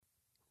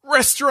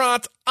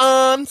Restaurant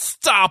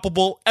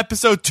Unstoppable,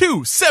 episode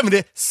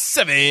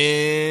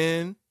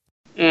 277.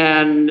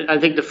 And I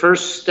think the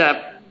first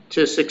step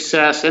to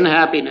success and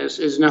happiness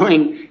is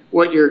knowing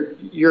what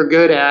you're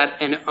good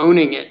at and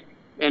owning it,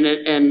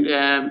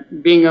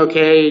 and being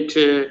okay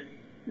to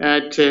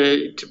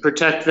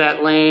protect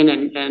that lane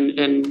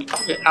and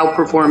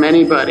outperform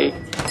anybody.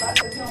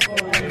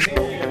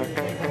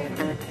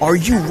 Are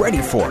you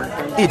ready for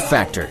it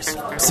factors,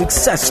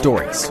 success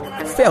stories,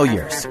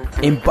 failures,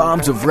 and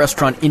bombs of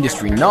restaurant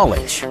industry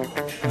knowledge?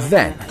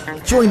 Then,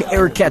 join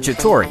Eric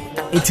Cacciatore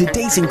and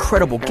today's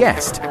incredible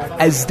guest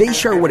as they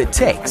share what it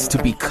takes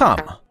to become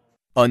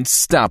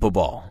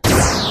unstoppable.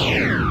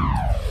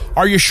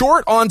 Are you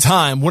short on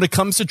time when it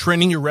comes to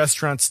training your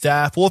restaurant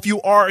staff? Well, if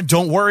you are,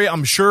 don't worry.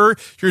 I'm sure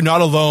you're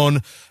not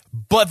alone.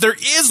 But there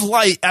is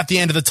light at the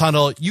end of the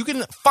tunnel. You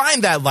can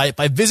find that light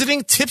by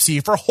visiting Tipsy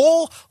for a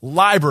whole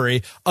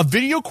library of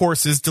video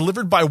courses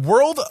delivered by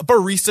world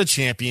barista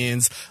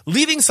champions,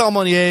 leading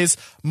sommeliers,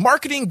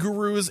 marketing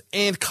gurus,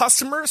 and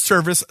customer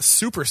service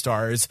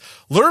superstars.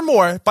 Learn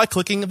more by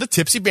clicking the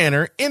Tipsy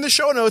banner in the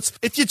show notes.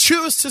 If you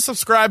choose to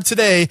subscribe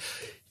today,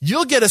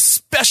 you'll get a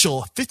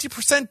special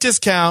 50%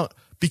 discount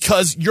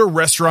because you're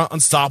Restaurant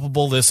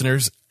Unstoppable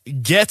listeners.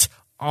 Get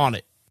on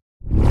it.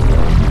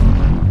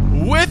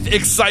 With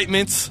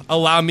excitement,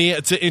 allow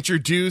me to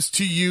introduce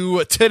to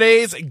you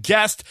today's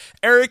guest,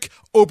 Eric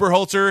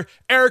Oberholzer.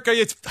 Eric, are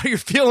you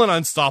feeling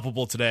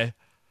unstoppable today?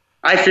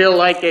 I feel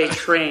like a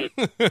train.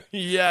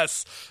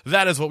 Yes,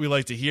 that is what we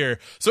like to hear.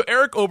 So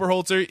Eric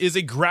Oberholzer is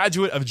a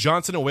graduate of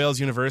Johnson & Wales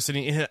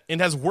University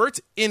and has worked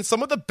in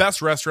some of the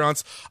best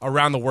restaurants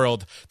around the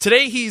world.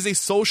 Today, he's a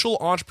social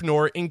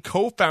entrepreneur and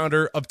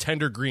co-founder of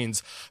Tender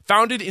Greens.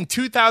 Founded in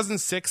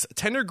 2006,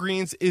 Tender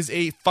Greens is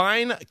a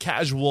fine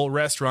casual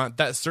restaurant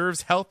that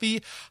serves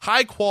healthy,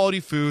 high-quality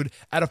food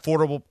at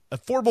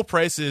affordable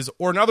prices,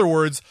 or in other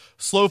words,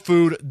 slow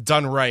food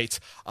done right.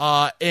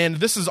 And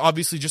this is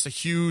obviously just a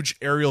huge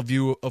aerial view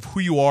of who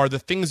you are, the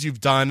things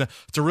you've done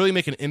to really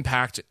make an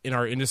impact in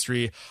our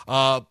industry.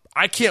 I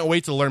can't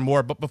wait to learn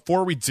more. But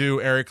before we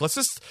do, Eric, let's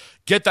just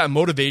get that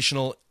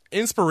motivational,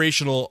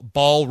 inspirational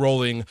ball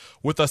rolling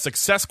with a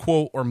success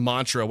quote or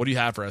mantra. What do you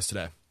have for us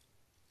today?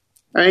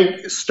 I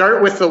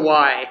start with the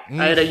why.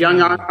 I had a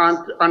young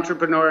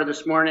entrepreneur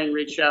this morning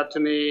reach out to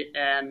me,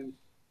 and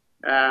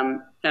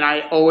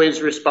I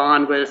always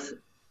respond with,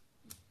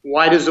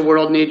 why does the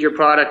world need your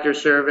product or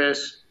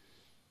service?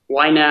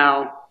 Why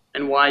now?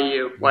 And why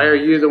you? Why are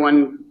you the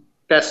one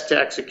best to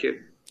execute?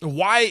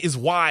 Why is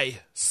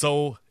why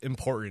so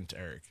important,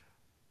 Eric?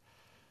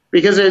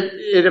 Because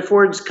it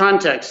affords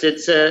context.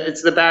 It's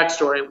the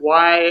backstory.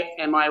 Why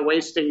am I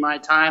wasting my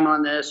time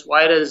on this?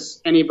 Why does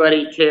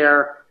anybody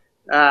care?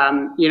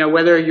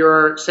 Whether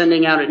you're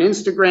sending out an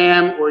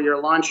Instagram or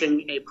you're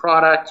launching a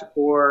product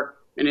or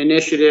an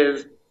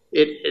initiative,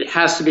 it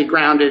has to be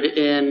grounded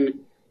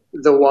in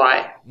the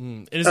why.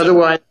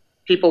 Otherwise,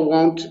 people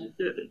won't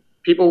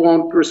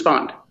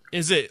respond.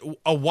 Is it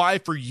a why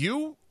for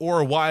you or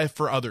a why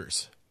for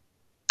others?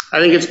 I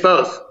think it's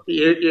both.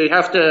 You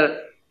have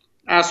to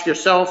ask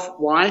yourself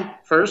why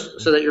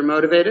first, so that you're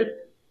motivated,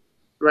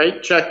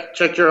 right?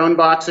 Check your own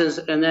boxes,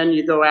 and then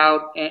you go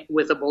out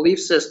with a belief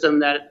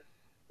system that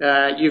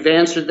you've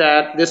answered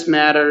that, this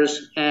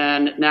matters,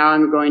 and now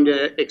I'm going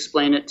to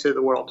explain it to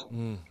the world.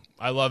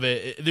 I love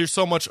it. There's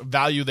so much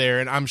value there,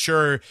 and I'm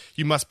sure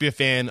you must be a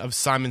fan of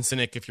Simon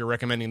Sinek if you're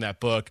recommending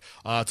that book.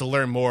 To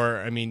learn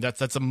more, I mean,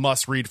 that's a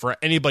must read for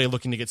anybody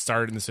looking to get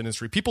started in this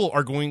industry. People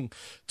are going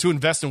to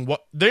invest in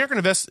they're going to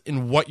invest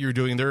in what you're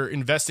doing. They're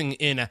investing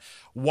in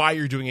why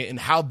you're doing it and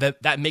how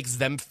that makes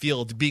them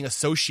feel to being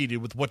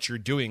associated with what you're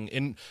doing.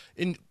 And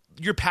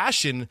your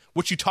passion,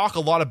 which you talk a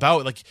lot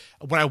about, like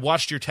when I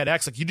watched your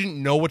TEDx, like you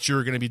didn't know what you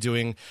were going to be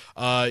doing.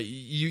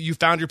 You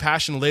found your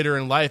passion later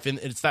in life, and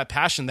it's that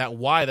passion, that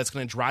why, that's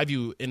going to drive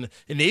you and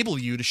enable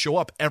you to show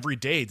up every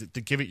day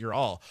to give it your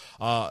all.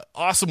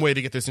 Awesome way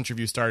to get this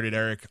interview started,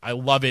 Eric. I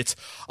love it.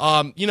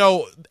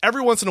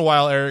 Every once in a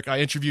while, Eric,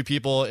 I interview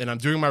people and I'm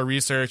doing my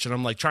research and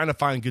I'm like trying to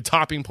find good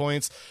topping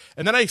points.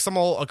 And then I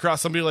stumble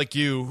across somebody like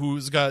you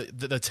who's got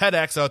the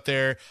TEDx out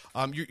there.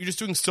 You're just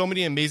doing so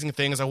many amazing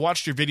things. I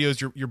watched your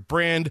videos, your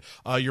brand,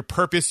 your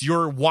purpose,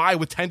 your why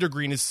with Tender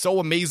Green is so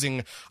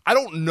amazing. I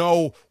don't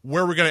know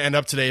where we're going to end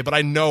up today, but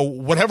I know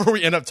whatever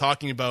we end up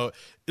talking about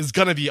is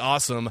going to be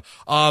awesome.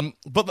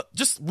 But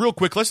just real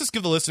quick, let's just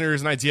give the listeners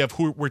an idea of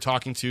who we're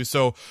talking to.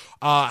 So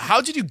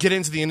how did you get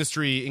into the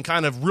industry, and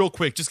kind of real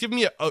quick, just give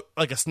me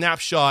a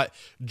snapshot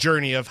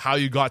journey of how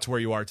you got to where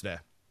you are today.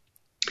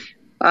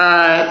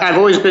 I've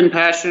always been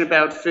passionate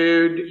about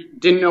food.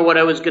 Didn't know what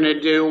I was going to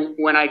do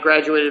when I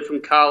graduated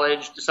from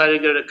college. Decided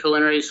to go to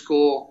culinary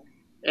school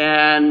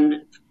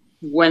and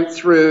went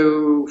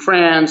through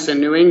France and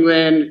New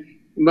England.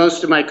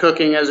 Most of my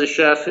cooking as a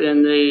chef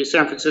in the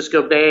San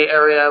Francisco Bay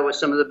Area with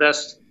some of the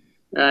best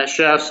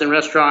chefs and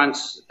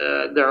restaurants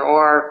there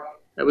are.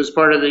 I was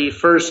part of the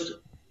first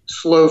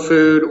slow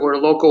food or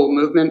local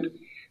movement.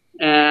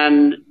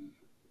 And,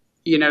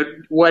 you know,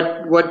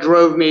 what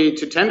drove me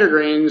to Tender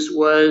Greens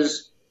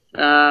was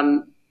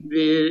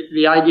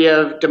the idea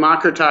of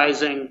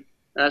democratizing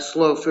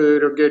slow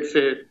food or good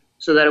food,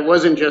 so that it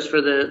wasn't just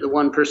for the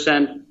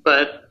 1%,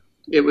 but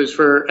it was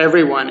for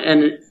everyone.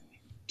 And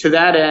to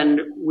that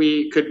end,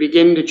 we could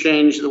begin to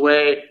change the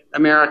way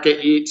America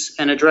eats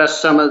and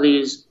address some of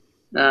these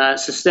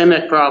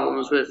systemic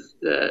problems with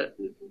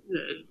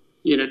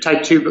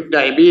type 2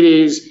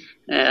 diabetes,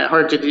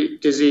 heart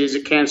disease,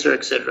 cancer,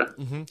 etc.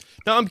 Mm-hmm.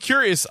 Now, I'm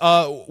curious,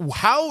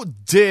 how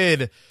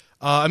did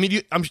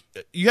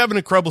you have an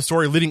incredible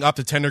story leading up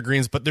to Tender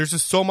Greens, but there's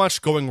just so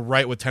much going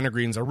right with Tender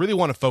Greens. I really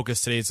want to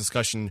focus today's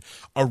discussion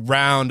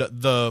around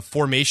the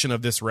formation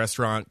of this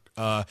restaurant.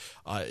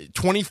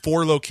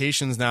 24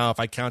 locations now, if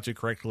I counted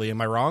correctly.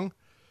 Am I wrong?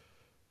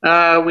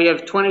 We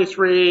have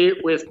 23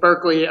 with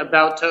Berkeley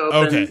about to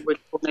open, which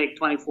will make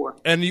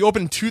 24. And you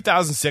opened in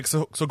 2006,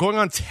 so going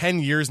on 10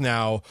 years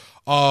now.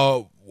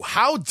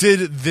 How did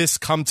this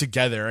come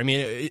together? I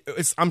mean,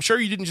 I'm sure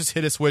you didn't just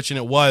hit a switch and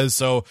it was.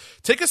 So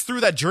take us through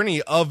that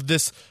journey of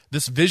this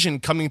vision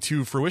coming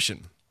to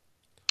fruition.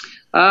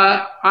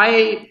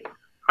 I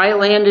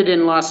landed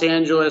in Los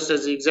Angeles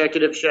as the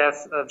executive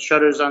chef of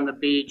Shutters on the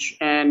Beach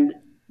and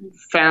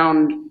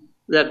found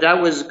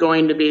that was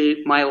going to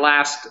be my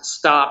last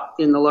stop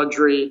in the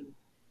luxury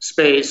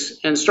space,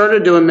 and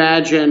started to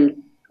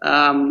imagine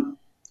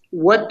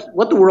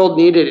what the world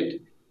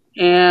needed.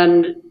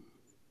 And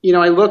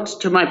I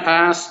looked to my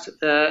past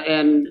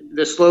and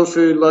the slow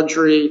food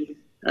luxury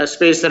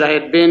space that I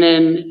had been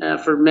in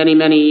for many,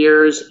 many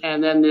years,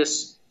 and then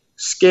this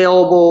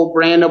scalable,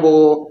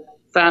 brandable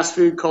fast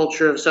food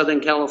culture of Southern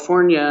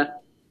California.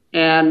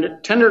 And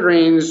Tender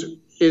Greens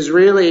is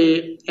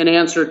really an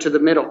answer to the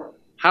middle.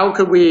 How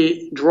could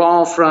we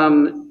draw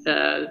from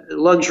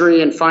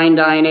luxury and fine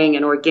dining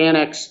and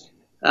organics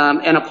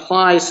and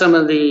apply some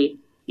of the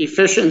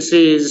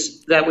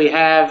efficiencies that we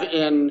have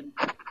in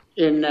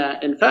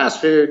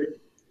fast food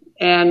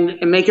and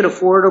make it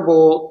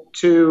affordable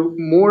to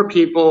more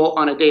people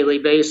on a daily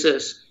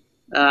basis.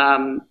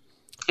 That's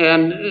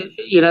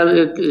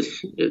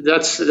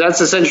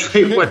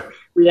essentially what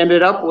we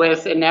ended up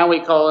with, and now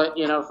we call it,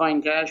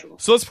 fine casual.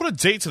 So let's put a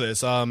date to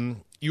this.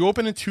 You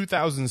opened in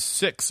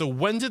 2006. So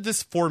when did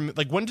this form?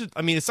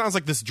 It sounds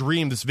like this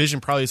dream, this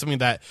vision, probably is something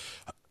that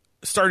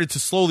started to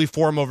slowly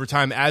form over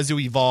time as you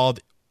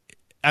evolved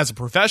as a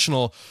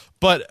professional.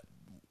 But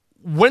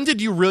when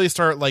did you really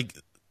start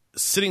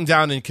sitting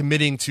down and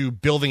committing to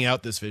building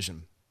out this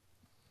vision?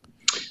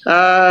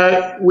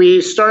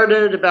 We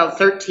started about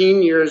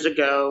 13 years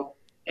ago,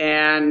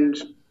 and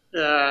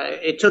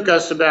it took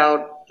us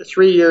about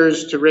 3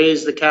 years to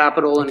raise the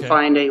capital and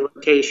find a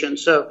location.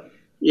 So,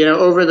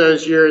 over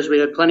those years, we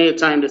had plenty of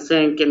time to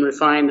think and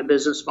refine the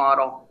business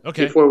model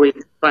before we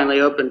finally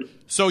opened.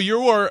 So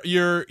you're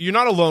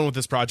not alone with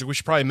this project. We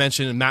should probably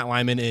mention Matt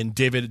Lyman and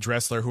David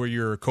Dressler, who are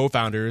your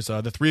co-founders.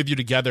 The three of you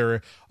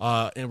together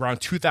in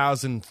around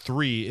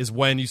 2003 is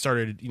when you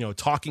started,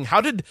 talking.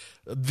 How did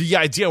the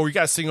idea where you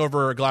guys sitting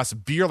over a glass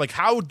of beer,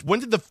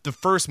 when did the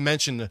first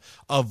mention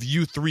of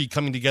you three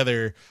coming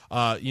together,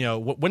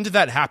 when did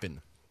that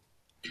happen?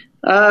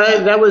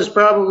 That was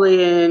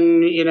probably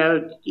in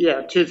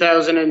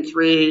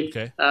 2003.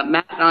 Okay.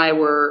 Matt and I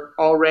were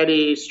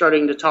already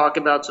starting to talk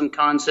about some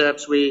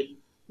concepts. We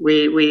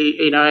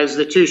as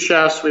the two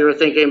chefs, we were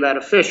thinking about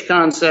a fish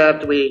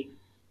concept. We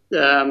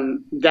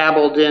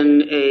dabbled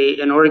in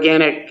an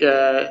organic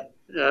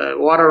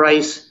water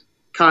ice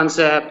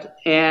concept,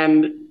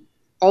 and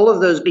all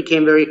of those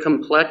became very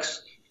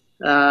complex.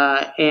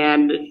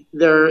 And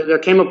there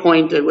came a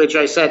point at which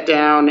I sat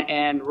down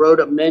and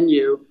wrote a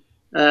menu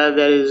that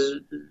is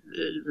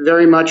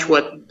very much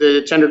what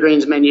the Tender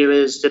Greens menu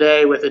is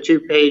today, with a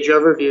 2-page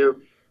overview.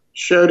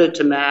 Showed it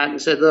to Matt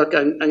and said, look,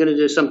 I'm going to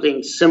do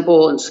something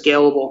simple and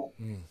scalable.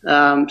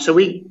 So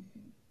we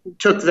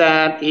took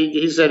that.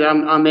 He said,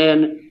 I'm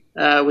in.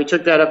 We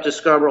took that up to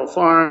Scarborough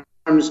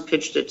Farms,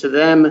 pitched it to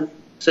them,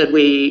 said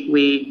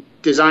we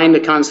designed the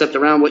concept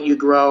around what you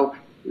grow.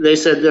 They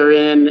said they're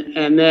in.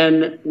 And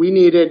then we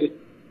needed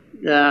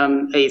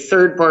a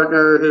third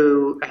partner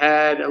who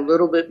had a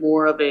little bit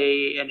more of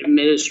an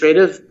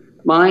administrative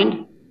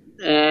mind.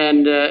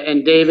 And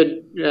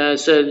David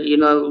said,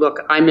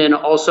 look, I'm in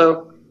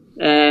also.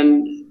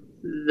 And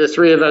the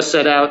three of us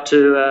set out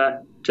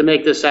to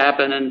make this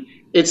happen. And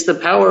it's the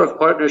power of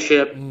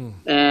partnership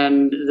and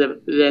then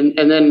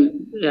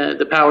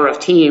the power of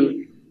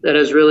team that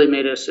has really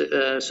made us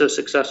so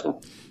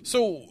successful.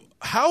 So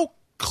how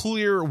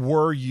clear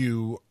were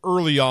you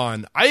early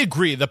on? I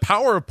agree. The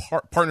power of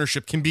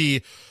partnership can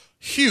be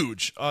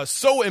huge,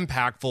 so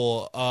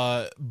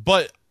impactful.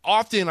 But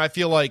often I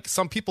feel like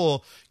some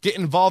people get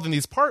involved in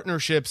these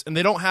partnerships and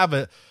they don't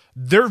have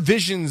their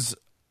visions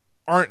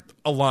aren't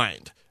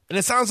aligned. And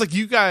it sounds like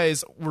you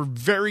guys were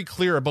very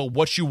clear about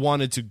what you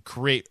wanted to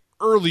create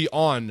early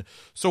on.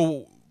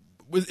 So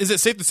is it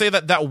safe to say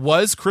that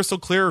was crystal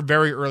clear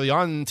very early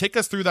on? And take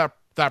us through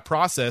that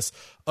process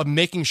of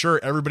making sure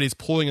everybody's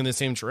pulling in the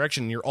same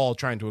direction and you're all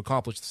trying to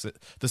accomplish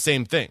the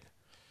same thing.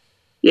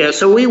 Yeah,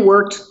 so we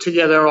worked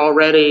together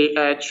already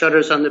at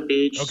Shutters on the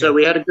Beach. So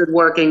we had a good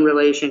working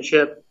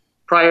relationship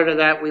Prior to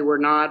that, we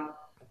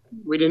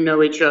didn't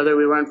know each other.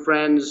 We weren't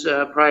friends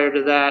prior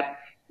to that.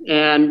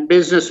 And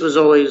business was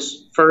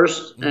always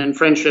first and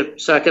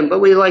friendship second, but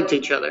we liked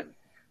each other.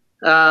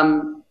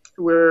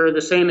 We're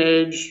the same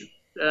age,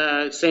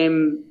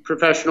 same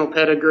professional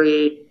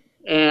pedigree,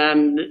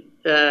 and,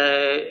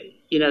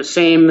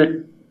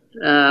 same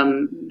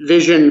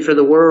vision for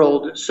the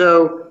world.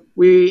 So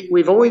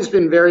we've always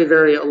been very,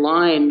 very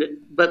aligned.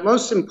 But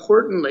most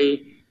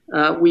importantly,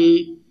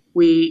 we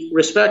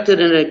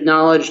respected and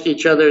acknowledged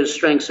each other's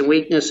strengths and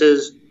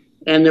weaknesses,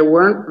 and there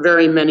weren't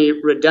very many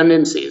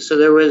redundancies. So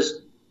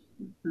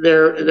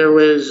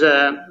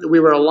we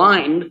were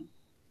aligned,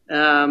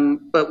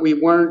 but we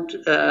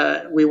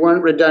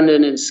weren't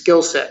redundant in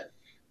skill set.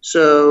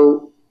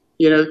 So,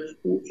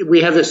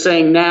 we have this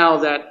saying now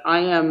that I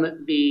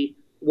am the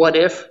what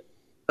if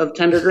of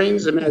Tender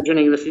Greens,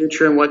 imagining the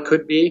future and what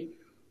could be.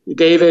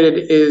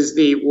 David is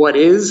the what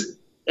is,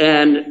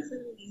 and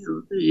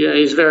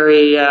he's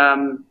very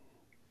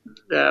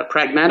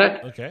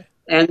pragmatic. Okay.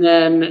 And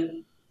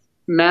then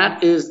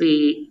Matt is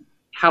the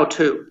how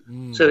to.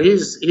 So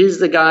he's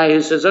the guy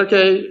who says,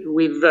 okay,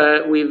 we've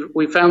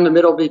found the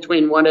middle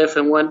between what if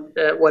and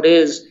what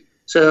is.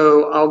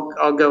 So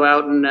I'll go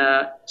out and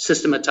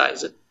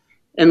systematize it.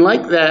 And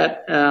like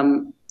that,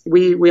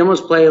 we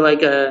almost play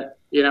like a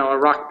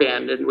rock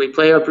band, and we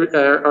play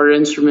our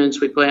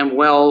instruments. We play them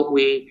well.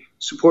 We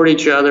support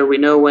each other. We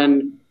know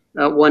when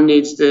one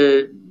needs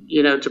to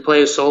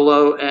play a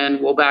solo,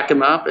 and we'll back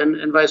him up,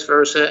 and vice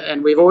versa.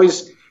 And we've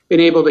always been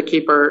able to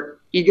keep our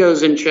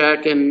egos in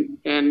check, and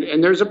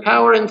there's a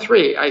power in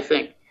three, I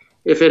think.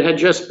 If it had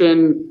just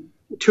been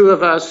two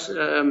of us,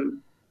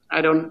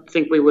 I don't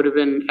think we would have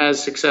been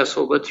as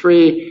successful. But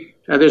three,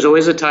 there's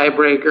always a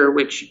tiebreaker,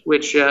 which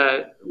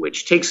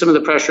takes some of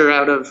the pressure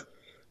out of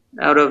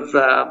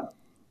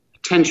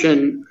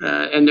tension,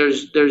 and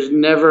there's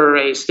never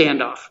a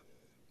standoff.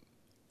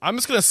 I'm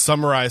just going to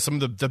summarize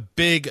some of the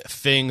big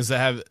things that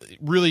have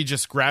really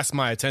just grasped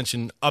my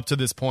attention up to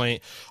this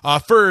point.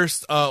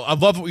 First, I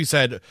love what you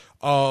said.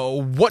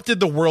 What did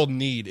the world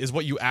need is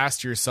what you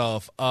asked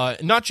yourself.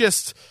 Not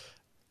just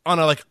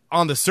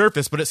on the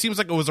surface, but it seems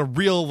like it was a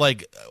real,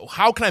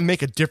 how can I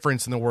make a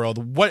difference in the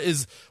world?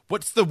 What's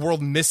the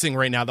world missing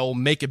right now that will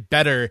make it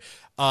better?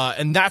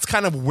 And that's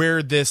kind of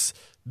where this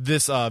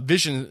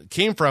vision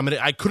came from. And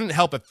I couldn't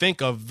help but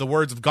think of the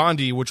words of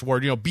Gandhi, which were,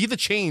 be the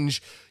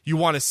change you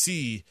want to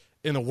see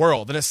in the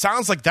world. And it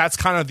sounds like that's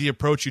kind of the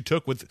approach you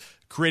took with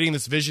creating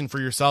this vision for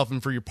yourself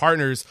and for your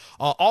partners.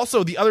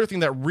 Also, the other thing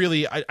that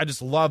really I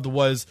just loved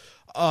was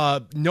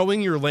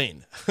knowing your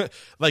lane.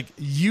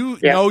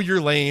 Know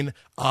your lane,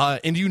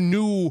 and you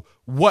knew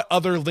what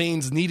other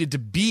lanes needed to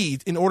be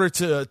in order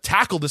to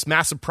tackle this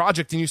massive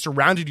project, and you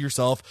surrounded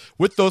yourself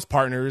with those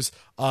partners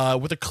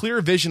with a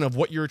clear vision of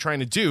what you're trying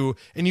to do,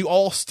 and you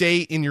all stay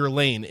in your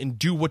lane and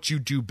do what you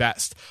do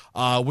best,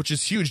 which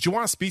is huge. Do you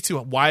want to speak to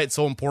why it's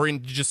so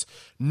important to just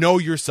know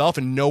yourself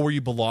and know where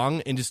you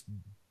belong and just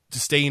to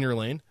stay in your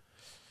lane?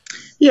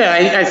 Yeah,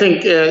 I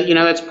think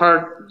that's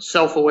part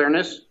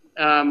self-awareness,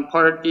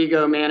 part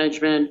ego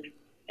management,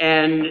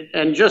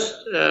 and just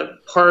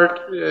part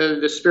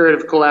the spirit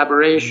of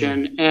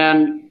collaboration.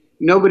 And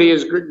nobody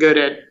is good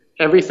at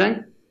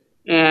everything.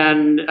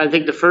 And I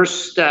think the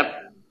first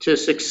step to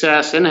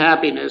success and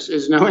happiness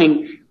is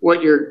knowing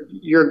what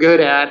you're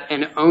good at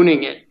and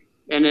owning it,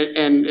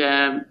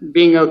 and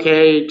being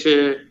okay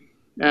to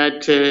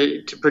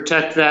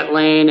protect that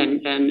lane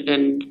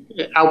and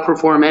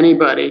outperform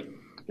anybody.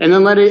 And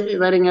then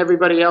letting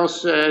everybody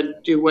else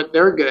do what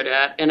they're good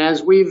at. And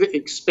as we've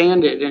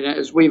expanded and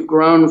as we've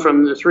grown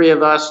from the three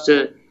of us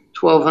to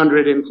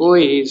 1,200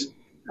 employees,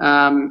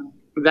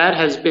 that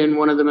has been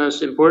one of the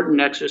most important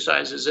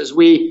exercises as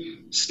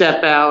we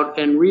step out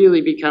and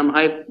really become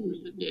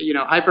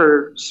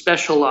hyper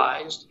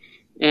specialized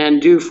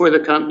and do for the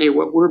company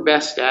what we're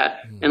best at,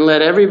 and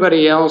let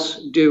everybody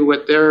else do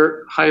what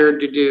they're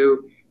hired to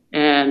do,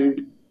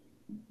 and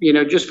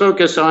just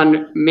focus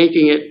on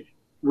making it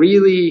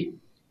really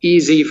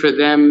easy for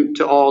them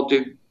to all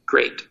do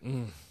great.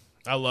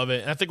 I love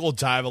it. And I think we'll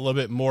dive a little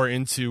bit more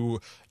into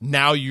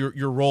now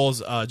your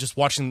roles, just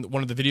watching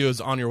one of the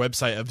videos on your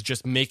website of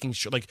just making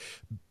sure,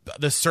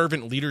 the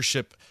servant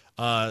leadership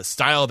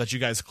style that you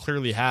guys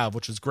clearly have,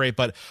 which is great.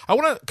 But I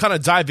want to kind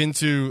of dive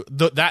into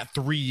that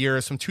 3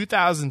 years from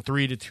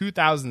 2003 to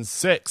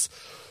 2006.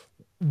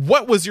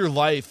 What was your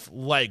life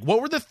like?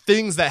 What were the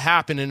things that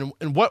happened, and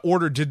in what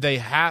order did they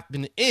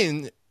happen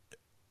in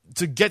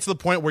to get to the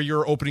point where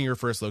you're opening your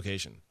first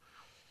location?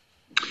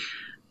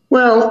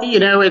 Well,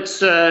 it's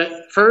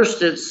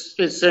first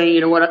it's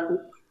saying, we're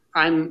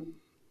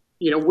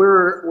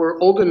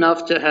old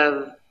enough to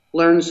have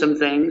learned some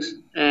things,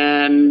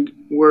 and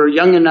we're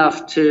young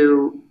enough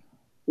to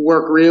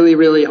work really,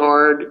 really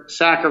hard,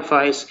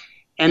 sacrifice,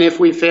 and if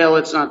we fail,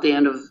 it's not the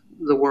end of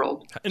the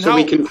world. And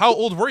so how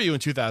old were you in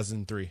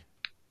 2003?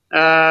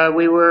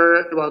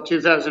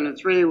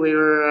 2003, we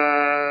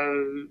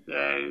were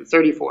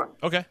 34.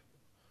 Okay.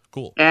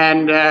 Cool.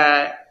 And,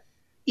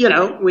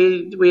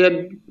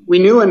 we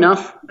knew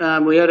enough.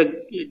 We had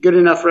a good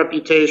enough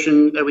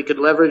reputation that we could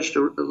leverage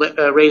to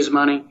raise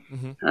money.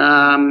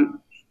 Mm-hmm.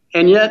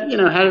 And yet,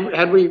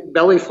 had we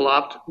belly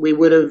flopped, we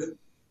would have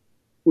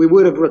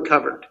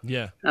recovered.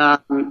 Yeah.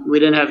 We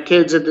didn't have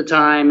kids at the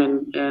time,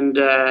 and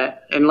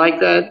like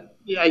that.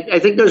 I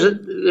think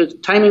the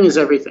timing is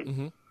everything.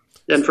 Mm-hmm.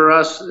 And for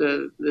us,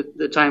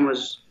 the time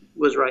was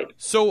right.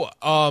 So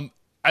I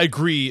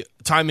agree,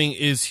 timing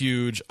is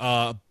huge.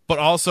 But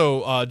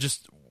also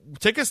just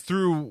take us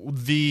through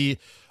the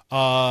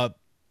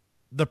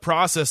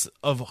process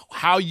of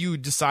how you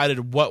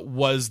decided what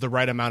was the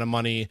right amount of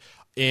money,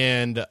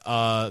 and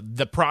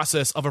the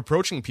process of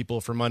approaching people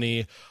for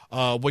money.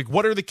 Like,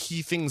 what are the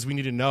key things we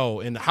need to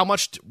know, and how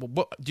much,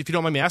 if you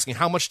don't mind me asking,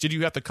 how much did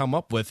you have to come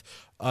up with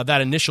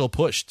that initial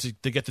push to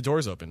get the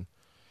doors open?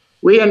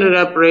 We ended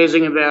up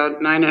raising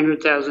about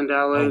 $900,000.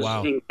 Oh,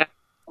 wow. In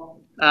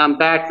capital.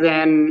 Back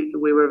then,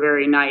 we were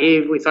very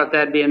naive. We thought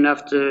that'd be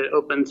enough to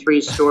open 3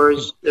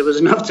 stores. It was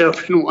enough to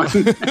open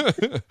 1.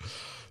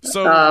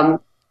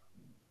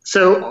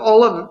 So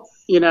all of,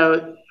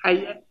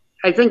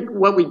 I think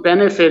what we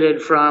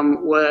benefited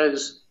from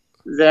was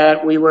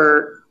that we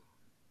were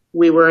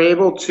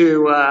able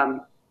to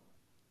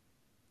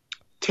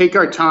take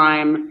our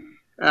time,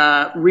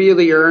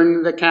 really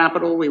earn the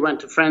capital. We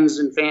went to friends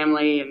and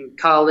family and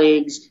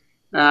colleagues.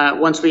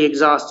 Once we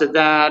exhausted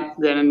that,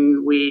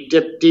 then we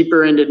dipped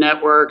deeper into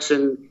networks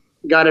and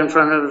got in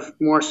front of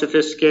more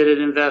sophisticated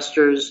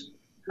investors.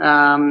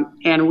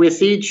 And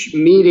with each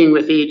meeting,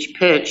 with each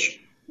pitch,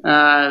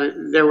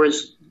 there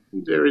was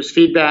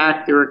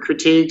feedback, there were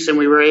critiques, and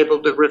we were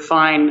able to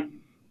refine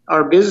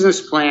our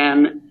business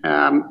plan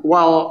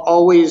while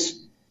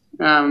always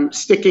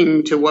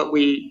sticking to what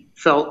we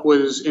felt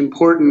was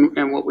important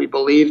and what we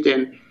believed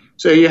in.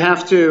 So you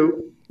have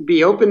to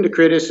be open to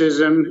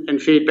criticism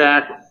and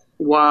feedback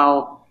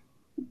while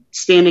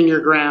standing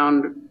your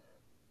ground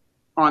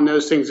on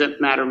those things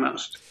that matter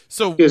most.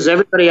 So, because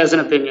everybody has an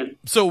opinion.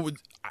 So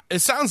it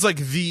sounds like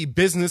the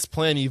business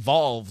plan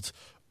evolved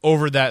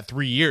over that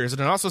 3 years.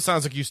 And it also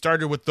sounds like you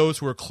started with those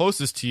who were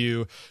closest to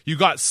you. You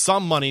got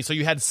some money, so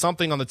you had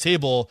something on the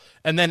table.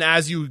 And then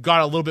as you got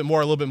a little bit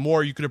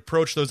more, you could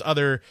approach those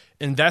other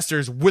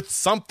investors with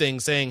something,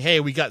 saying, hey,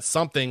 we got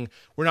something.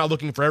 We're not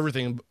looking for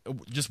everything. We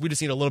just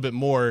need a little bit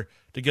more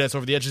to get us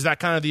over the edge. Is that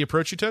kind of the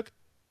approach you took?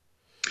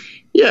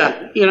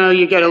 Yeah.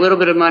 You get a little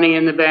bit of money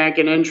in the bank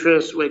and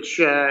interest,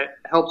 which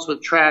helps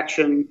with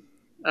traction.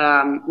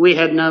 We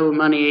had no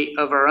money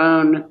of our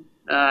own.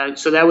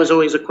 So that was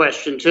always a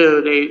question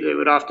too. They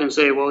would often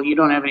say, well, you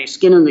don't have any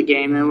skin in the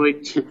game, and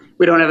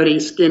we don't have any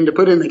skin to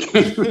put in the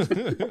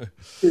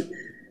game.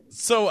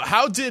 So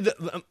how did,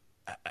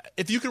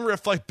 if you can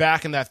reflect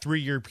back in that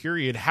 3-year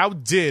period, how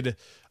did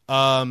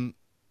the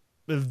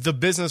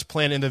business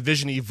plan and the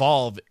vision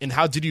evolve, and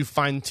how did you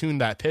fine tune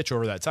that pitch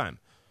over that time?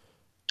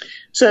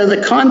 So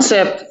the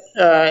concept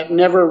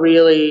never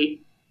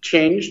really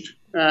changed.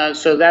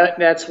 So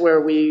that's where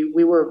we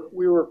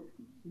were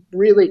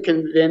really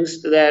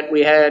convinced that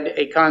we had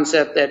a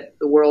concept that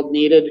the world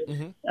needed.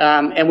 Mm-hmm.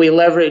 And we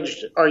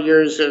leveraged our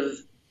years of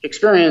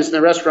experience in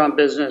the restaurant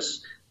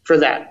business for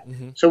that.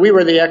 Mm-hmm. So we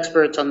were the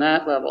experts on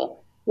that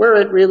level. Where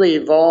it really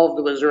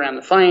evolved was around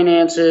the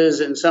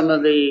finances and some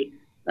of the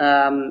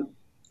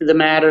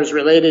matters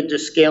related to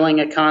scaling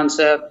a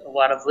concept, a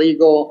lot of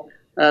legal.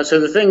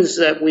 So the things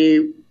that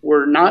we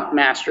were not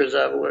masters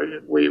of,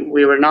 we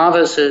were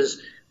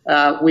novices,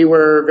 we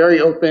were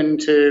very open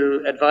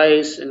to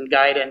advice and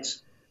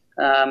guidance.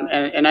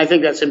 And I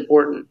think that's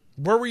important.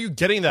 Where were you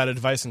getting that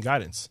advice and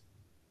guidance?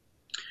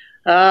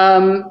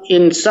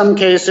 In some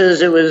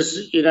cases, it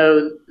was,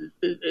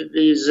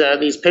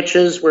 these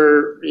pitches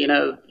where,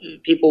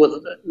 people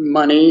with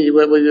money,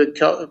 what we would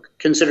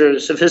consider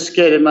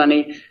sophisticated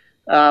money,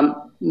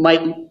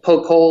 might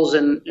poke holes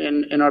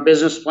in our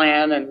business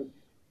plan and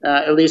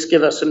at least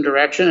give us some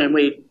direction, and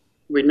we'd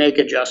make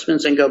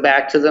adjustments and go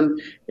back to them.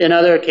 In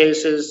other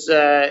cases,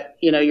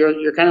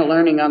 you're kind of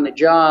learning on the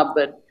job,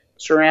 but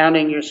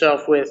surrounding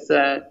yourself with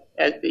the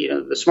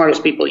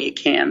smartest people you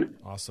can.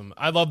 Awesome.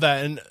 I love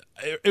that. And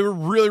it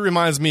really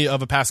reminds me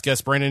of a past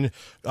guest, Brandon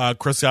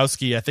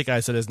Krosowski. I think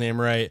I said his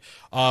name right.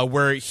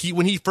 Where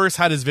when he first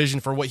had his vision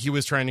for what he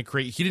was trying to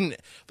create, he didn't,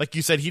 like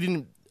you said, he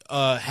didn't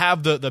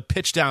have the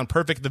pitch down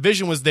perfect. The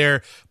vision was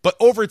there, but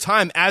over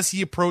time, as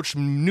he approached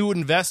new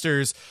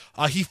investors,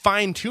 he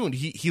fine tuned.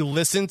 He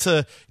listened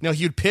to,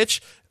 he would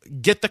pitch,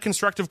 get the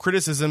constructive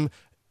criticism,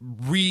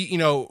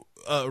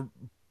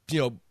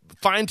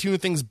 fine tune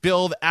things,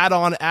 build, add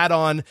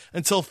on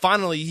until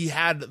finally he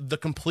had the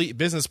complete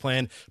business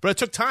plan. But it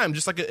took time,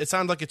 just like it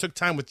sounded like it took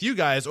time with you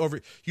guys.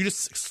 You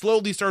just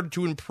slowly started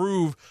to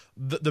improve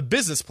the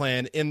business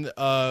plan in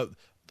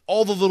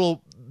all the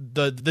little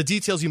the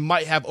details you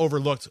might have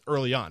overlooked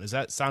early on. Does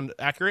that sound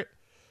accurate?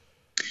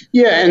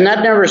 Yeah, and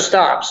that never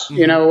stops.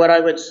 Mm-hmm. What I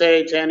would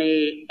say to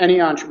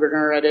any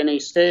entrepreneur at any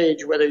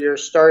stage, whether you're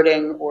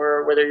starting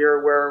or whether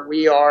you're where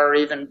we are,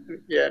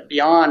 even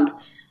beyond,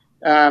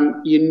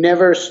 you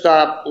never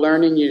stop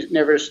learning, you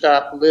never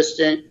stop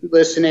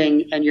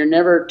listening, and you're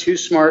never too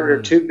smart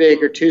or too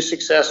big or too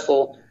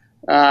successful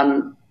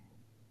to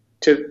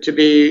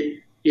be,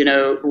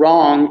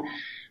 wrong.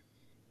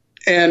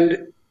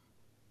 And,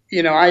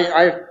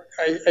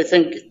 I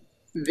think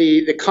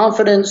the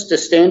confidence to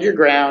stand your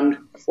ground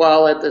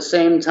while at the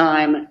same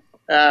time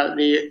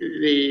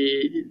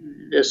the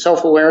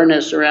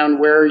self-awareness around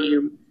where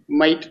you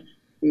might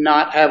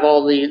not have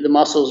all the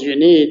muscles you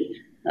need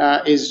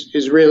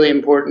is really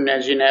important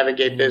as you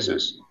navigate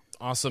business.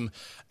 Awesome.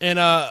 And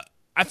I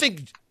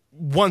think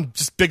one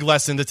just big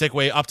lesson to take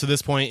away up to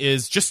this point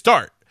is just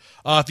start.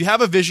 If you have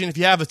a vision, if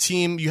you have a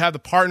team, you have the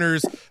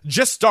partners,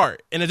 just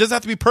start. And it doesn't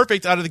have to be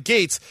perfect out of the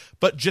gates,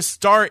 but just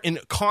start and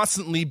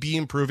constantly be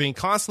improving,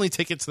 constantly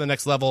take it to the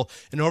next level.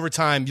 And over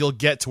time, you'll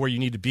get to where you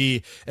need to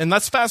be. And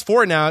let's fast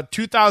forward now,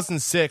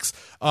 2006,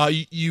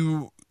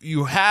 you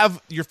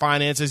have your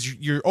finances,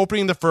 you're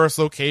opening the first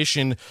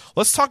location.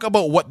 Let's talk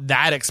about what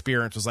that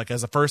experience was like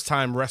as a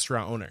first-time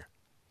restaurant owner.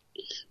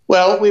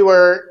 Well, we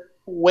were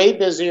way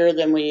busier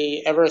than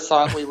we ever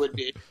thought we would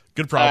be.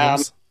 Good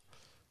problems.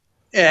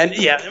 And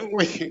yeah,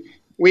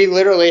 we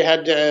literally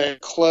had to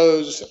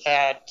close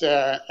at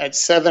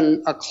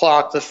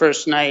 7:00 the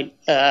first night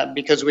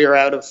because we were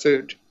out of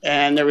food,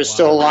 and there was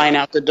still a line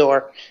out the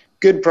door.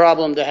 Good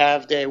problem to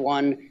have day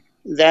one.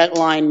 That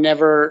line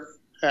never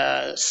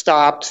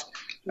stopped.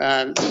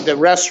 The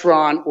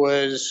restaurant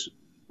was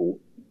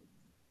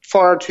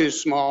far too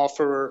small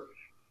for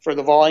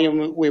the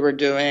volume we were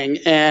doing,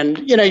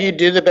 and you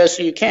do the best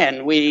you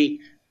can.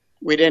 We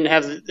didn't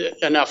have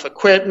enough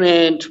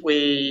equipment.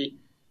 We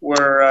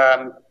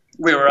were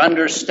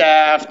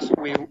understaffed.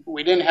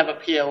 We didn't have a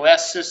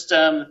POS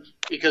system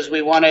because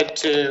we wanted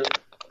to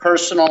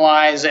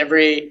personalize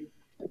every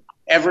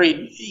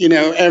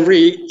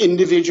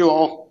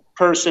individual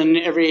person,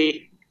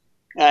 every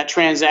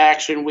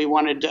transaction. We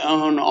wanted to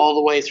own all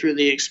the way through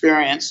the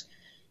experience.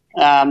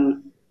 We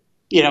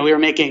were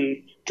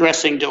making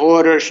dressing to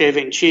order,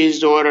 shaving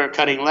cheese to order,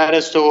 cutting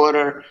lettuce to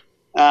order,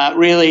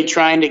 really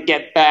trying to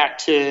get back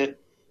to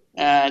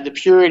the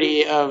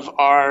purity of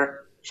our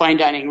fine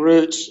dining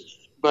roots,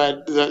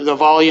 but the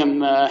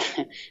volume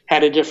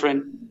had a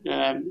different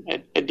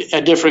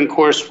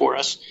course for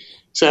us.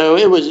 So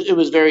it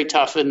was very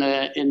tough in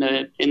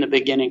the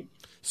beginning.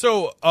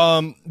 So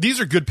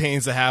these are good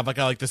pains to have, like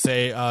I like to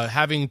say,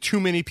 having too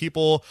many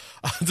people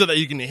so that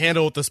you can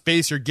handle the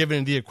space you're given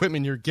and the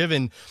equipment you're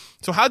given.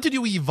 So how did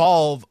you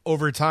evolve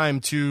over time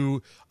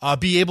to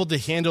be able to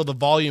handle the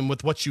volume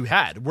with what you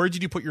had? Where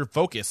did you put your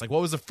focus? Like,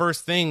 what was the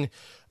first thing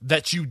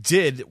that you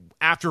did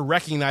after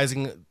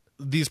recognizing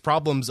these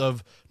problems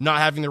of not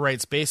having the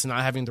right space and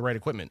not having the right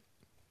equipment?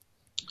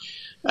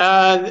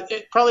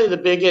 Probably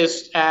the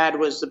biggest add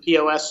was the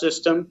POS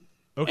system.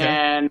 Okay.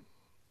 And,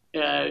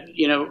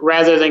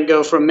 rather than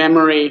go from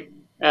memory,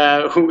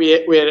 we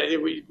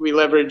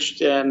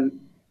leveraged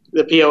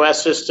the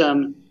POS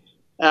system.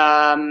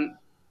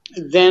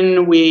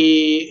 Then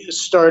we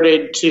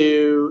started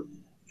to,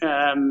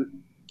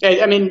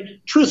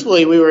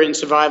 truthfully, we were in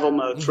survival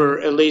mode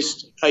for at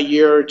least a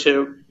year or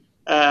two.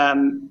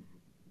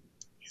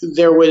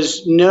 There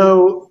was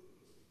no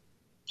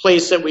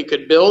place that we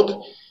could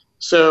build.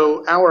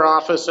 So our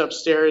office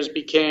upstairs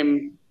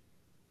became,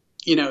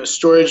 a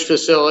storage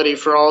facility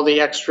for all the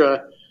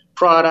extra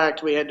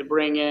product. We had to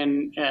bring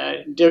in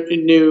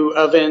new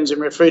ovens and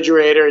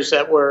refrigerators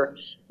that were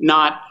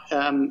not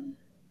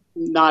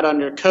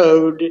under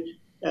code.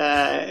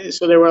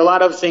 So there were a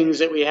lot of things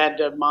that we had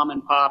to mom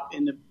and pop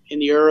in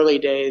the early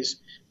days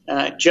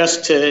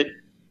just to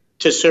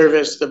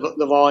service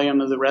the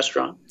volume of the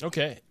restaurant.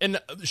 Okay.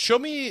 And show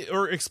me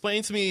or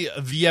explain to me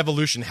the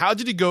evolution. How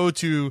did it go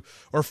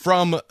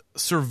from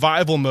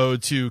survival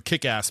mode to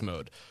kick-ass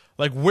mode?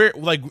 What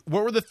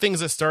were the things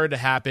that started to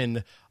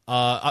happen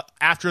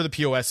after the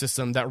POS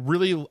system that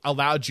really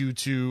allowed you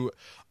to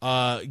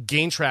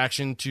gain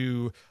traction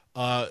to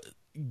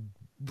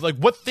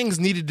what things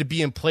needed to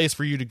be in place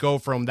for you to go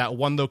from that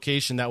one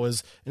location that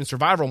was in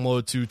survival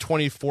mode to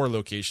 24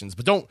 locations?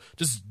 But don't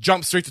just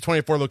jump straight to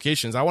 24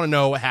 locations. I want to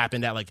know what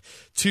happened at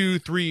 2,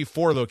 3,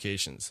 4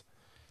 locations.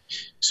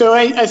 So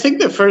I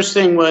think the first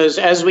thing was,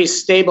 as we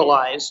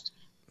stabilized,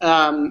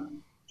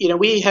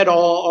 we had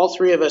all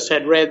three of us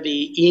had read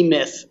the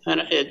E-Myth,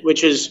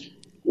 which is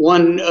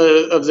one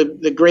of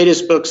the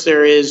greatest books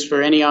there is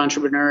for any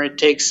entrepreneur. It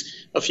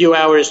takes a few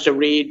hours to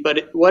read,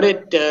 but what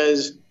it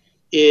does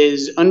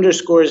is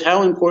underscores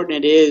how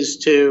important it is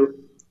to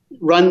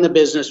run the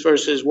business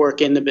versus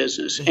work in the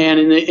business. And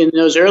in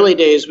those early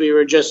days,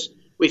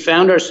 we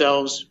found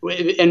ourselves,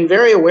 and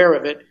very aware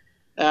of it,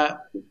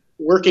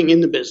 working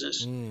in the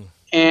business.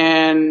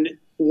 And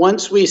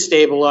once we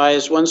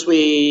stabilized, once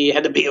we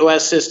had the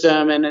POS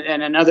system and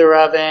another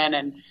oven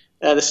and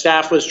the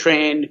staff was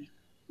trained,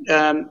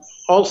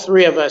 all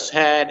three of us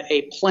had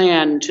a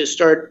plan to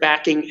start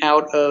backing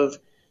out of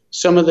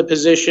some of the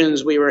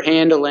positions we were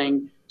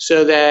handling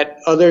so that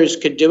others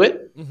could do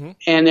it,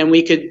 and then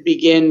we could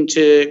begin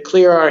to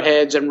clear our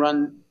heads and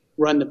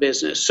run the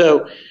business.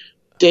 So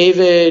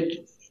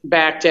David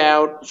backed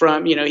out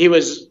from, he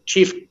was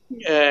chief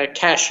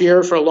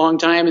cashier for a long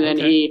time, and then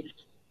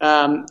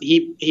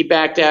he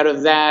backed out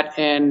of that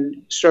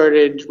and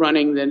started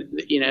running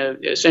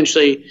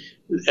essentially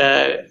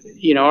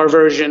our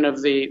version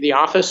of the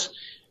office.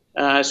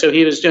 So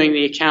he was doing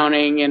the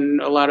accounting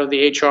and a lot of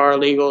the HR,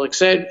 legal, et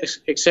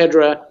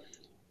cetera.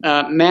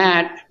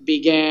 Matt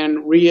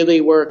began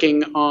really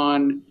working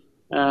on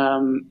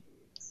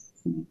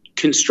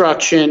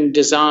construction,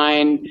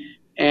 design,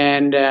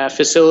 and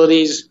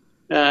facilities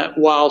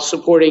while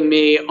supporting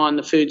me on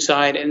the food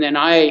side. And then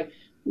I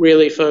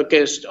really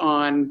focused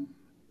on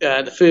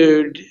the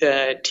food,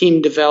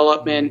 team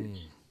development,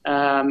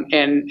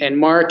 and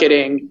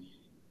marketing.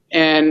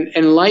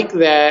 And like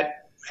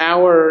that,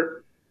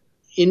 our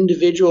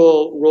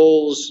individual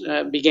roles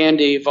began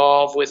to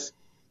evolve, with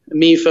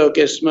me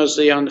focused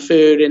mostly on the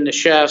food and the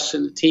chefs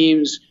and the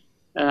teams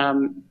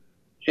and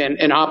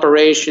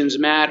operations,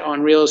 Matt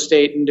on real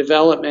estate and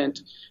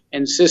development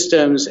and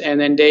systems, and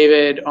then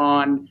David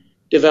on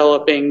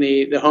developing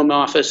the home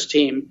office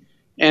team.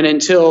 And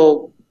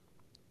until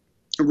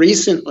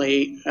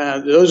recently,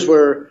 those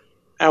were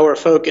our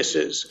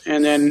focuses.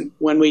 And then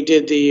when we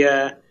did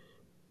the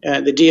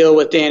deal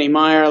with Danny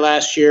Meyer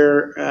last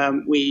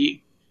year,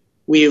 we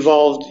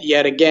evolved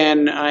yet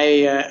again.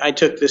 I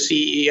took the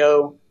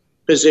CEO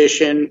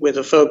position with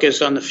a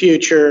focus on the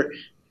future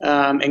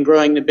and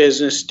growing the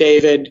business.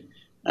 David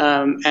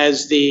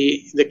as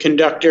the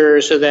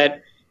conductor, so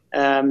that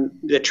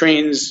the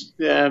trains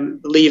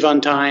leave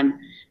on time,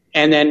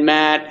 and then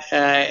Matt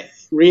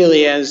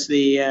really as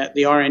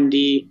the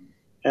R&D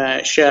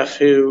chef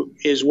who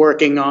is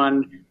working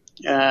on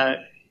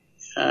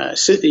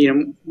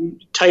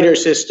tighter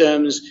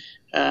systems,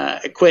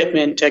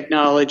 equipment,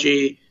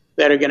 technology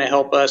that are going to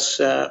help us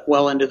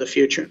well into the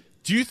future.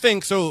 Do you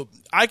think so?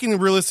 I can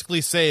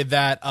realistically say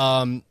that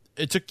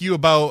it took you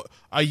about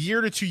a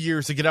year to 2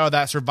 years to get out of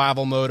that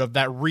survival mode, of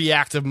that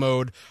reactive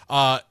mode.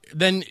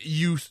 Then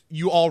you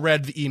all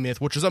read The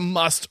E-Myth, which is a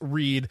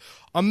must-read,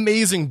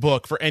 amazing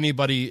book for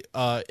anybody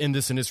in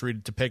this industry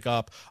to pick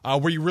up,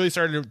 where you really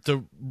started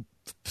to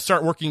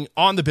start working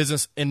on the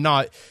business and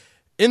not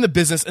in the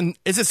business. And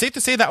is it safe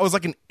to say that was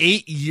like an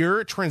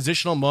 8-year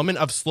transitional moment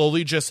of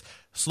slowly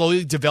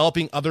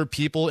developing other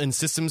people and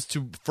systems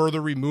to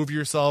further remove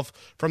yourself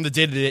from the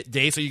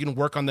day-to-day so you can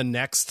work on the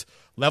next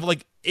level?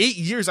 Like 8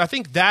 years, I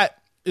think that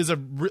is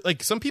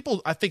some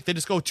people, I think they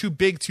just go too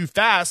big too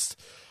fast.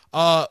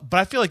 But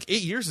I feel like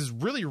 8 years is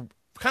really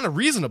kind of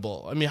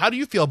reasonable. I mean, how do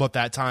you feel about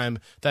that time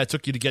that it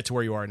took you to get to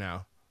where you are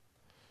now?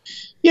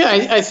 Yeah,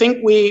 I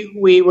think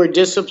we were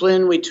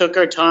disciplined. We took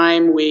our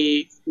time.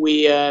 We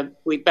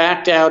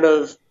backed out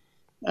of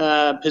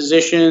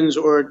positions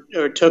or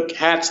took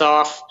hats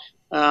off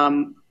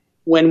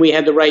when we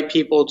had the right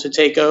people to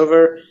take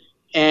over.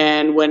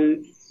 And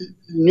when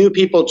new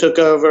people took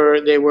over,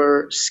 they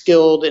were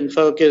skilled and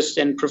focused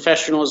and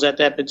professionals at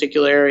that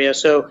particular area.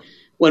 So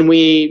when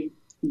we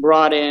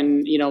brought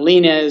in,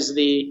 Lena as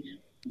the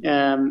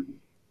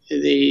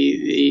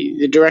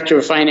director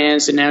of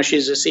finance, and now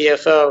she's a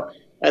CFO,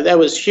 that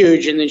was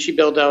huge. And then she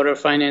built out her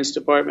finance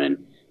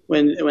department.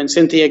 When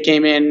Cynthia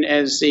came in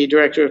as the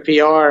director of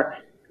PR,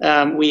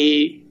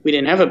 we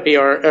didn't have a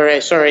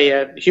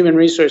human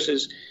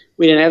resources.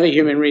 We didn't have a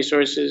human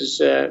resources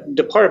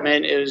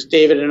department. It was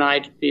David and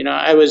I.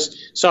 I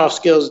was soft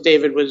skills.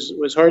 David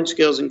was hard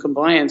skills and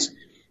compliance.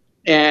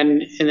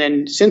 And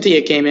then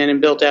Cynthia came in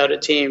and built out a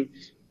team.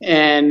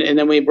 And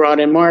then we brought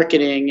in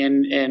marketing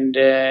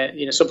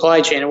and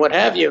supply chain and what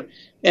have you.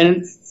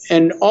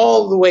 And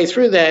all the way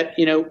through that,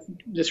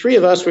 the three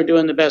of us were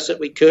doing the best that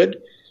we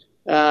could.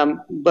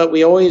 But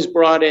we always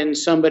brought in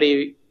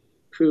somebody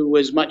who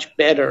was much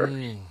better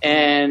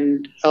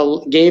and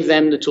gave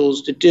them the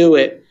tools to do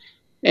it.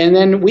 And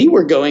then we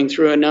were going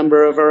through a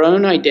number of our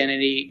own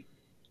identity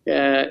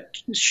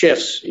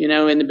shifts.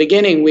 In the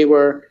beginning, we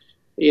were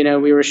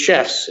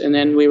chefs, and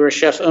then we were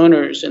chef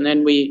owners, and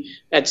then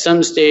at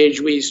some stage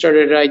we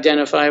started to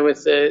identify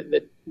with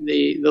the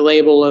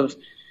label of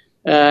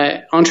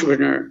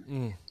entrepreneur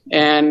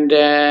and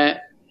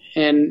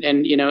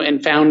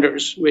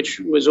founders, which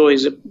was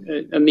always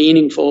a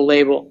meaningful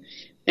label.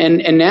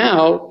 And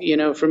now,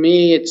 for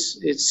me, it's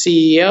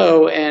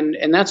CEO,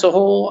 and that's a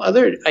whole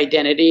other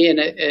identity and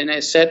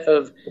a set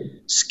of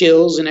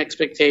skills and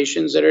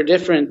expectations that are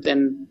different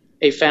than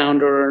a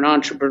founder or an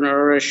entrepreneur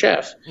or a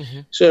chef. Mm-hmm.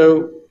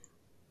 So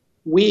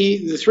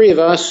the three of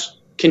us,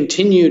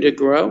 continue to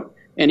grow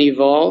and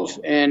evolve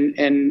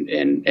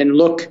and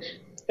look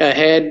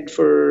ahead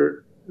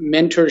for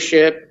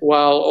mentorship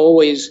while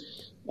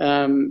always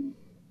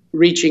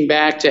reaching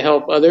back to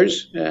help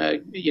others,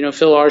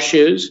 fill our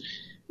shoes.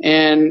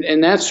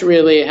 And that's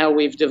really how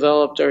we've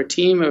developed our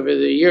team over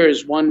the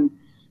years. One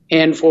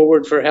hand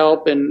forward for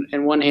help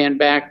and one hand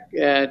back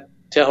to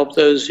help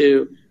those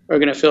who are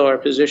going to fill our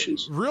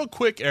positions. Real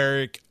quick,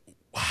 Eric,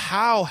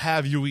 how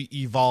have you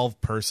evolved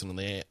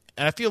personally?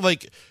 And I feel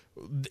like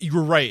you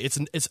were right.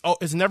 It's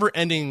a never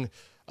ending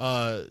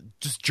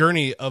just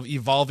journey of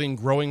evolving,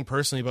 growing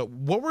personally, but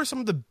what were some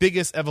of the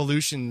biggest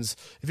evolutions,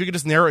 if you could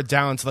just narrow it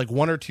down to like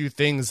one or two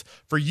things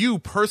for you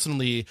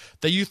personally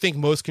that you think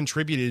most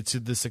contributed to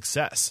the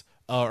success?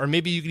 Or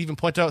maybe you could even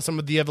point out some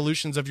of the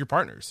evolutions of your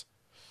partners.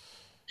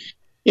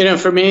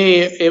 For me,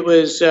 it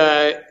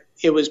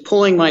was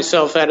pulling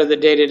myself out of the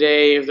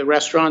day-to-day of the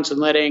restaurants and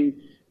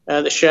letting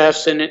the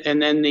chefs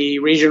and then the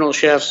regional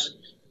chefs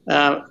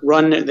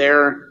run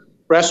their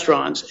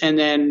restaurants, and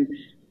then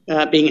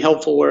being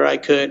helpful where I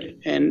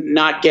could and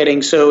not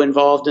getting so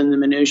involved in the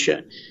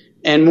minutia.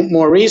 And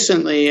more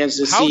recently, as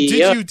the CEO... How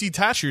did you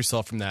detach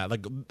yourself from that?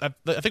 Like, I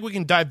think we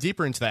can dive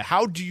deeper into that.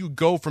 How do you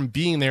go from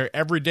being there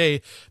every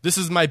day, this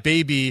is my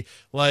baby,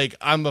 like,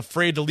 I'm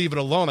afraid to leave it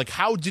alone? Like,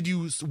 how did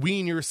you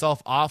wean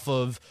yourself off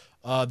of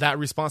that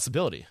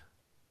responsibility?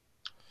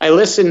 I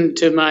listened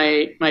to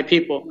my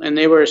people, and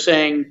they were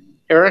saying,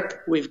 Eric,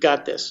 we've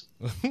got this.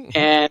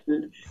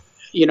 And,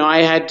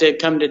 I had to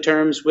come to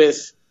terms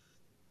with,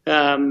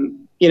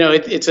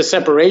 it's a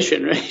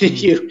separation, right?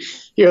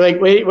 You're like,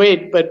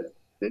 wait, but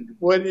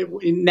what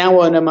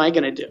am I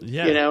going to do?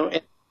 Yeah.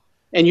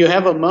 And you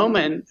have a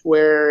moment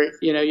where,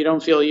 you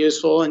don't feel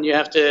useful, and you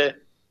have to,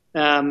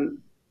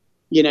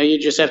 you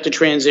just have to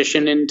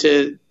transition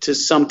into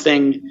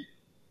something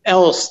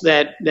else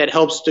that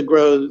helps to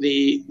grow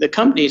the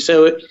company.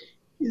 So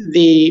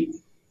the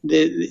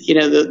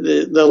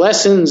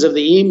lessons of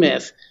the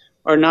E-Myth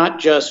are not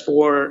just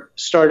for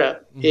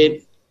startup. Mm-hmm.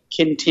 It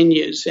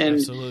continues, and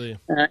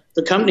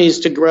the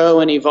companies to grow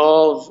and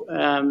evolve,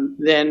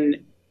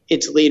 then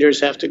its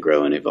leaders have to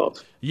grow and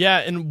evolve. Yeah,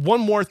 and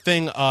one more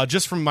thing,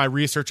 just from my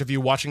research of you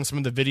watching some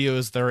of the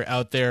videos that are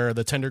out there,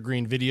 the Tender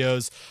Green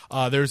videos,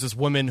 there's this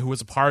woman who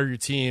was a part of your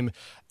team,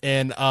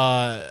 and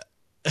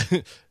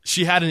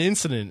she had an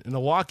incident in a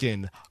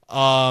walk-in.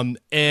 And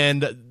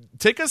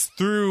take us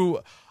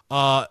through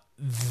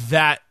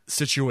that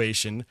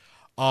situation,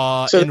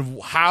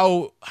 and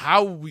how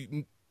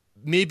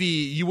maybe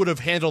you would have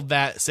handled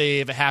that, say,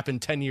 if it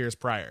happened 10 years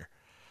prior.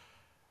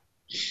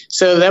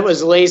 So that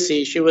was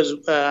Lacey. She was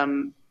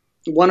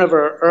one of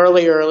our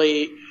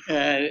early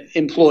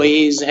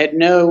employees, had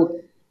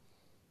no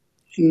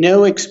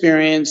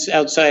experience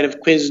outside of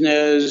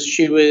Quiznos.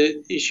 She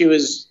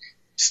was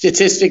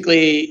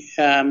statistically,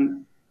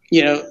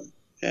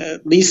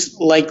 least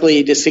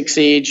likely to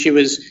succeed. She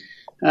was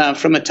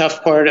from a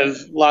tough part of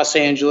Los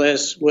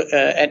Angeles.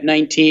 At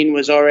 19,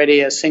 was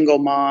already a single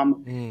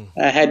mom.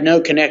 Had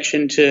no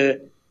connection to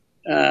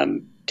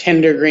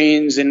Tender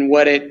Greens and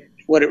what it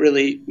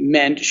really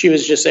meant. She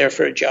was just there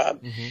for a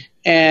job. Mm-hmm.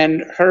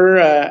 And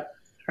her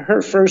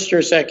first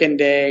or second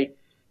day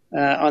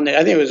I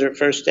think it was her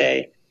first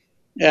day,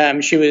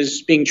 she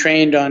was being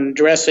trained on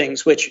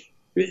dressings, which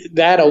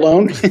that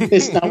alone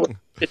is not what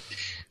it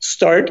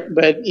start.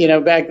 But,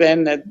 back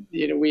then that,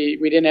 we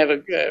didn't have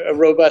a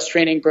robust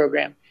training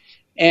program.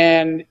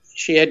 And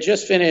she had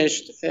just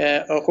finished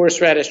a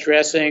horseradish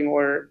dressing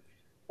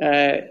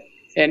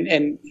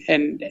and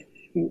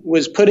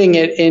was putting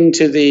it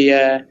into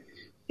the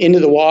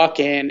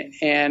walk-in,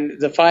 and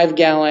the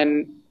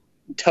 5-gallon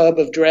tub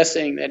of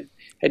dressing that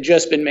had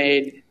just been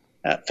made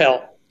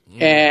fell.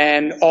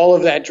 And all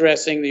of that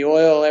dressing, the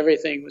oil,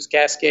 everything was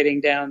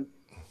cascading down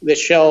the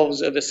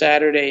shelves of the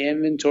Saturday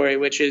inventory,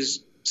 which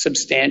is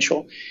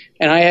substantial.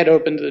 And I had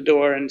opened the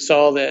door and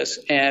saw this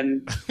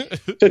and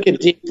took a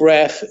deep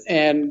breath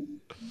and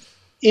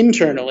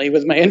internally,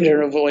 with my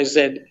internal voice,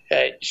 said,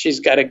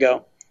 she's got to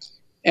go.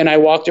 And I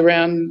walked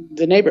around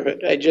the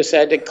neighborhood. I just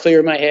had to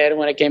clear my head. And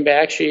when I came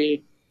back,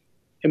 she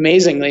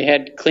amazingly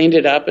had cleaned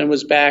it up and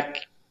was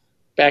back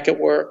at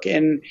work.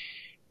 And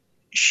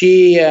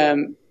she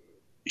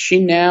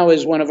now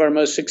is one of our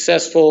most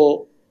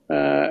successful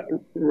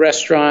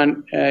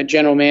restaurant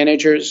general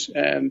managers.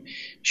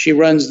 She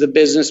runs the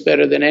business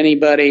better than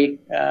anybody.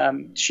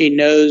 She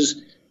knows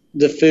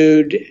the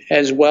food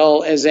as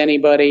well as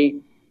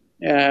anybody.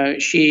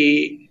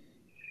 She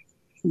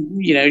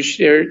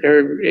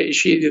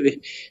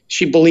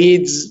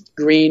bleeds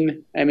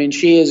green. I mean,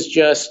 she is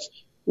just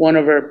one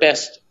of our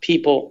best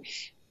people.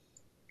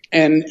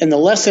 And the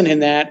lesson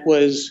in that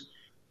was,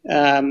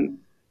 to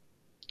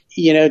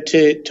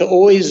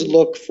always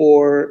look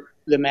for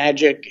the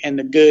magic and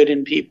the good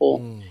in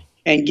people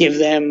and give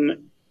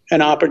them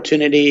an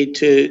opportunity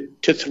to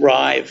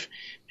thrive,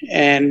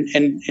 and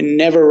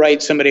never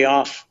write somebody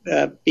off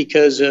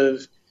because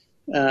of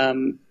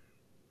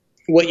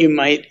what you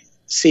might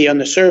see on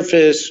the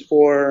surface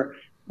or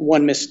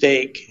one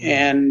mistake.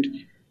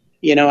 And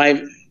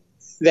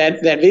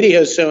that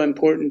video is so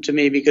important to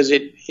me because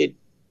it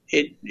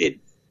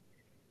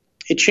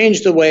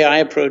changed the way I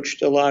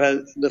approached a lot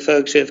of the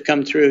folks who have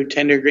come through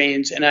Tender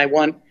Greens. And I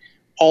want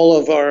all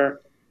of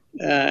our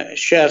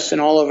chefs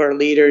and all of our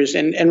leaders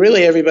and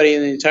really everybody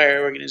in the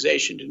entire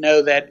organization to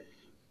know that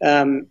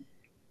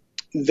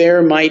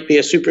there might be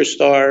a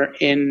superstar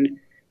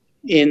in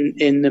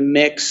the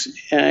mix,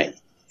 and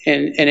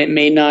it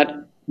may not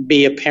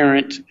be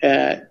apparent,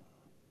 the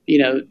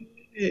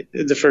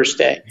first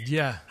day.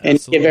 Yeah, and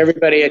absolutely. Give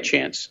everybody a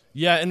chance.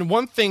 Yeah, and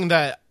one thing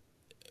that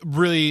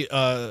really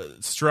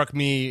struck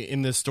me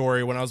in this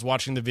story when I was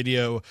watching the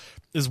video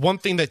is one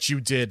thing that you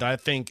did that I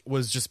think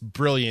was just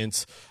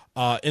brilliant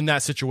in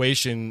that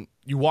situation.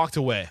 You walked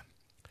away.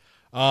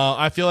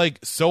 I feel like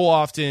so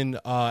often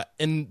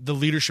in the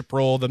leadership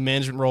role, the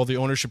management role, the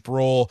ownership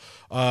role,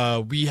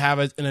 we have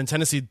a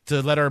tendency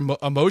to let our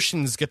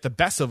emotions get the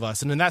best of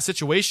us. And in that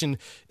situation,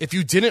 if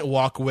you didn't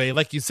walk away,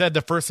 like you said,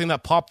 the first thing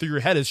that popped through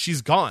your head is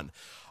she's gone.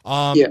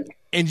 And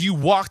you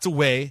walked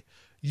away.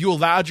 You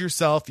allowed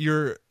yourself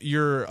your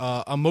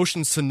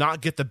emotions to not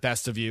get the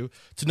best of you,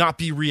 to not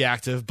be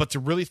reactive, but to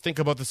really think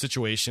about the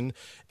situation.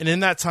 And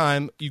in that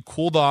time, you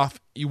cooled off.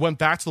 You went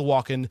back to the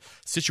walk-in.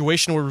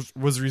 Situation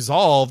was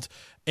resolved,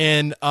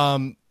 and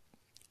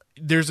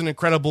there's an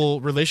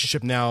incredible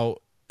relationship now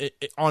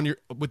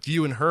with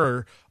you and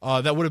her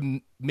that would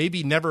have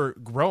maybe never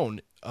grown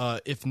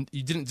if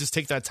you didn't just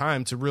take that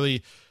time to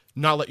really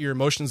not let your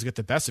emotions get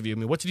the best of you. I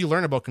mean, what did you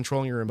learn about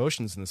controlling your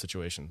emotions in the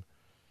situation?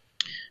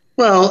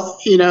 Well,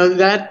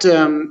 that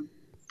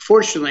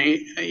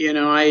fortunately,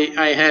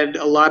 I had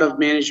a lot of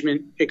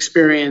management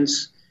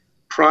experience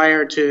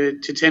prior to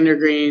Tender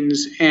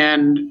Greens,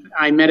 and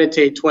I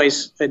meditate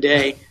twice a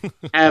day,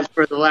 have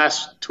for the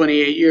last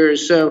 28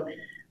 years. So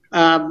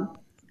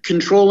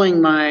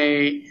controlling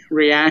my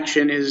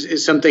reaction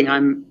is something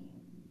I'm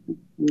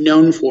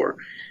known for.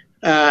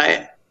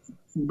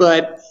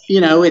 But,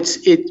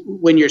 it's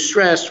when you're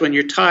stressed, when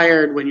you're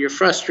tired, when you're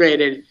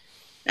frustrated,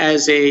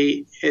 as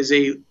a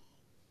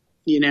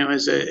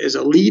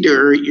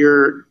leader,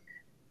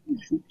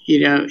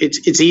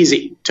 it's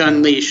easy to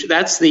unleash.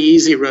 That's the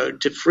easy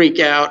road, to freak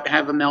out,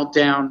 have a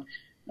meltdown,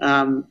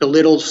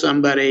 belittle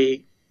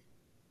somebody,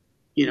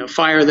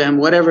 fire them,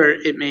 whatever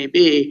it may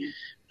be.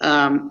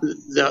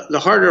 The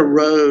harder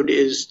road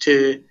is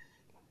to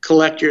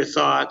collect your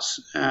thoughts,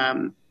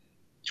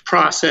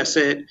 process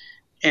it,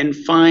 and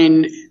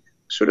find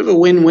sort of a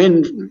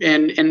win-win,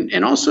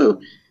 and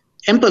also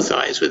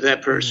empathize with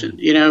that person.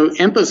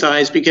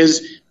 Empathize,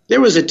 because there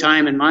was a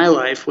time in my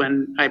life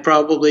when I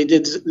probably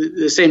did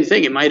the same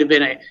thing. It might have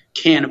been a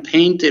can of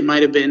paint. It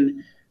might have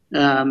been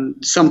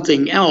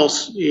something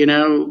else,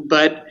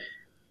 but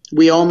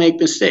we all make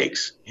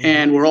mistakes,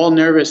 and we're all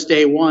nervous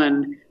day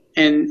one,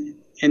 and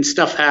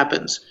stuff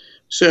happens.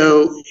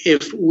 So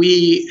if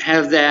we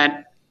have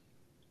that,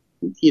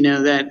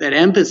 that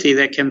empathy,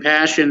 that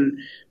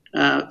compassion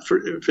for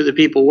the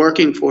people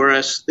working for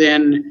us,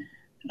 then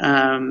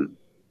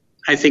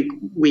I think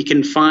we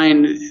can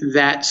find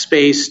that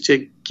space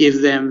to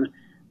give them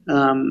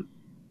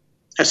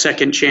a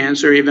second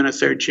chance or even a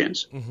third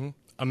chance. Mm-hmm.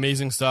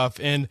 Amazing stuff.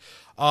 And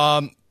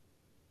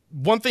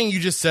one thing you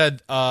just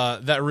said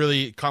that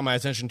really caught my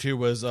attention too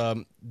was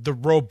the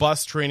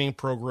robust training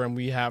program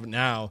we have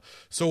now.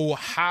 So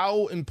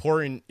how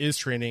important is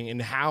training,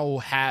 and how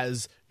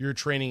has your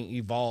training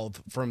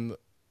evolved from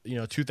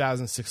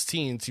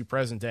 2016 to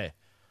present day?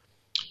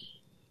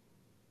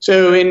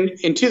 So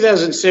in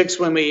 2006,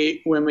 when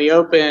we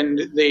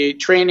opened, the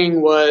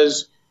training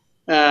was,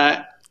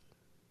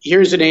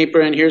 here's an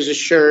apron, here's a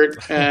shirt.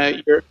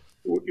 We're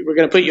going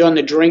to put you on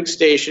the drink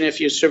station.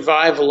 If you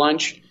survive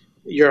lunch,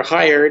 you're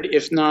hired.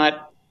 If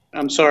not,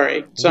 I'm sorry,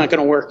 it's not going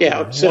to work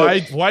out. So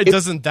why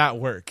doesn't that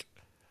work?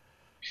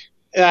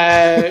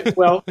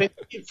 Well,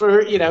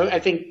 I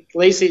think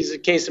Lacey's a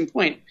case in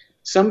point.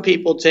 Some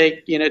people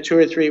take 2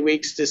 or 3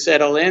 weeks to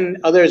settle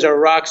in. Others are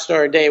rock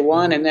star day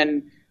one and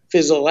then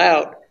fizzle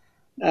out.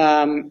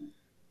 And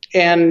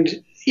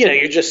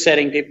you're just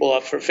setting people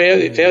up for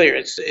failure.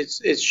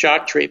 It's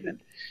shock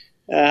treatment.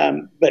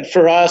 But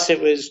for us, it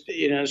was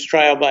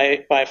trial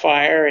by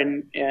fire,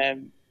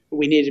 and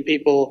we needed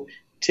people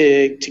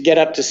to get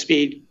up to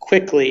speed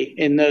quickly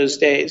in those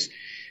days.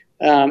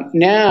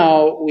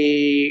 Now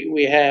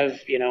we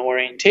have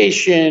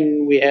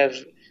orientation. We have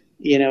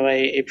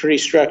a pretty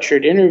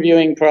structured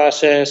interviewing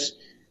process.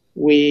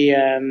 We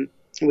have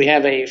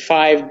a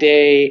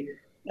 5-day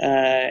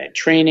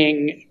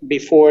training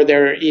before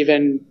they're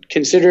even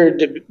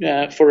considered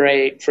for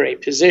a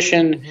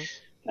position.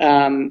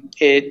 Mm-hmm.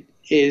 It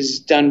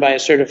is done by a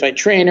certified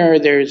trainer.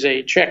 There's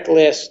a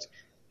checklist,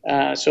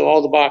 so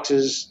all the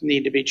boxes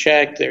need to be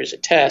checked. There's a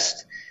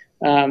test,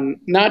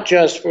 not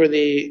just for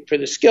the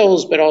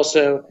skills, but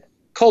also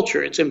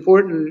culture. It's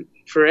important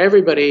for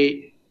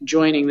everybody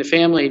joining the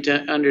family to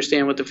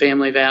understand what the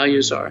family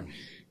values are,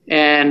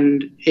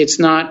 and it's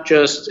not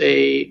just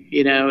a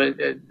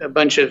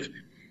bunch of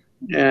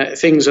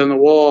things on the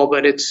wall,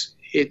 but it's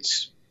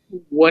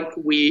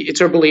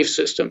our belief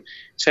system.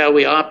 It's how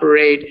we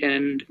operate,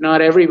 and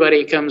not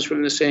everybody comes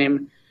from the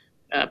same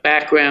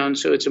background.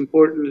 So it's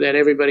important that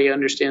everybody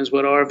understands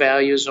what our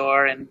values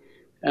are, and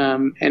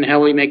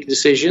how we make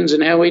decisions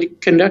and how we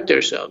conduct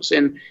ourselves.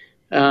 And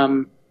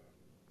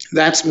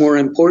that's more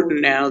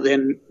important now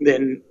than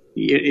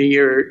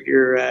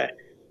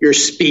your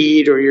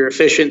speed or your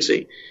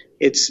efficiency.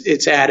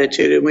 It's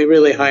attitude, and we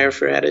really hire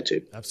for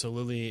attitude.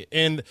 Absolutely.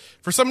 And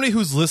for somebody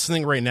who's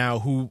listening right now,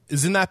 who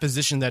is in that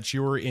position that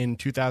you were in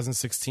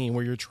 2016,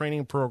 where your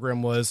training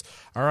program was,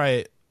 all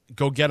right,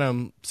 go get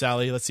them,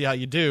 Sally. Let's see how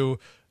you do.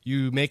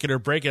 You make it or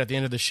break it at the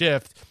end of the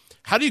shift.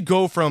 How do you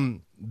go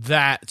from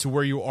that to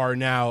where you are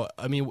now?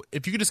 I mean,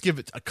 if you could just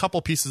give a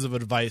couple pieces of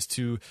advice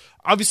to,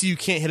 obviously you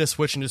can't hit a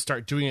switch and just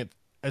start doing it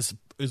as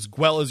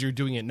well as you're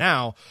doing it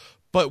now,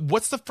 but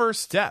what's the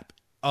first step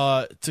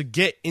to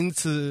get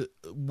into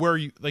where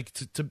you like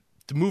to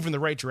move in the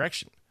right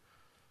direction?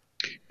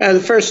 The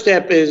first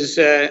step is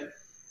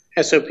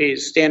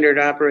SOPs, standard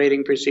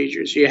operating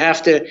procedures. You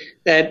have to,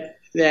 that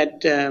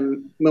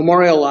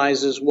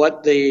memorializes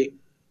what the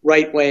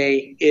right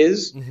way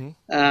is,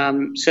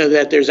 so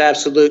that there's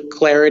absolute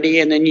clarity,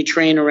 and then you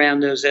train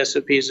around those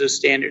SOPs, those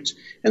standards.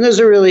 And those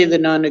are really the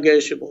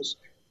non-negotiables.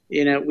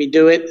 You know, we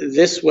do it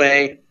this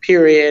way,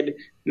 period,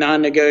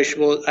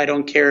 non-negotiable. I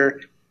don't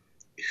care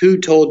who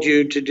told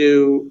you to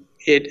do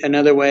it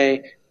another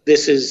way.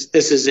 This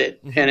is it.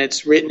 And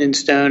it's written in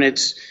stone.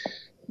 It's,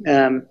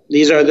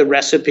 these are the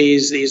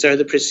recipes. These are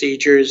the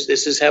procedures.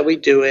 This is how we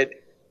do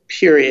it,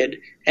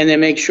 period. And then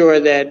make sure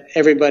that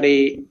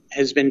everybody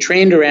has been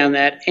trained around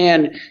that.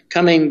 And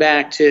coming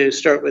back to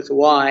start with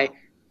why,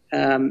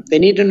 they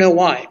need to know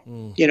why.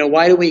 You know,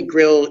 why do we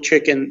grill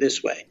chicken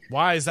this way?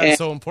 Why is that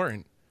so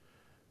important?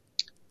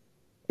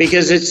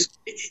 Because it's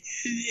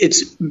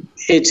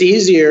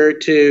easier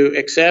to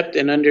accept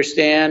and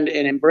understand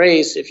and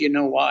embrace if you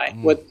know why.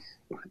 What,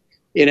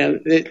 you know,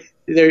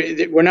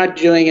 we're not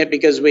doing it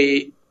because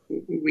we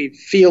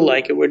feel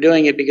like it. We're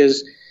doing it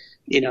because,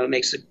 you know, it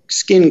makes the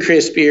skin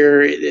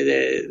crispier,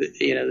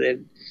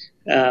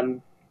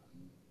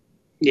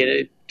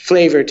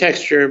 flavor,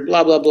 texture,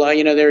 blah, blah, blah.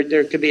 You know,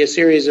 there could be a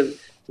series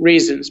of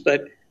reasons,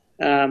 but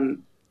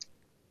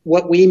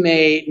what we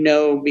may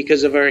know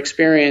because of our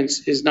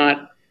experience is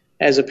not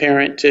as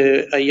apparent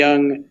to a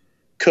young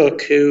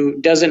cook who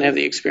doesn't have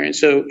the experience.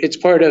 So it's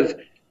part of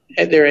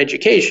their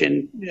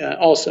education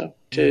also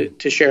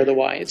to share the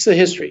why. It's the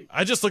history.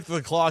 I just looked at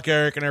the clock,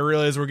 Eric, and I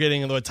realized we're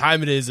getting what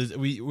time it is.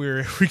 We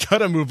got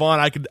to move on.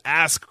 I could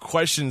ask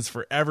questions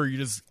forever. You're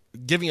just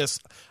giving us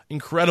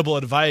incredible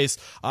advice.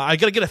 I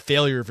got to get a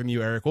failure from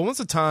you, Eric. Well, when's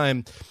the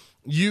time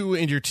you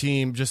and your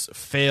team just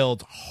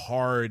failed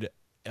hard,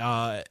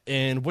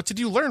 and what did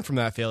you learn from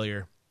that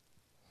failure?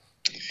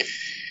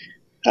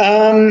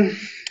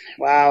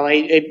 Wow,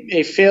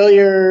 a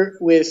failure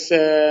with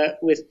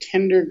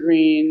tender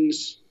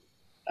greens.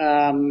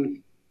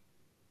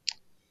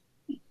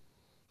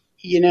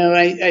 You know,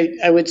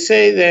 I would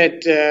say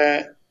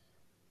that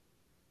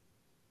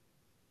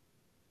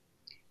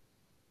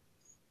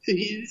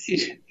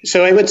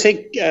so I would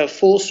say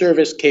full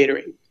service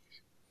catering.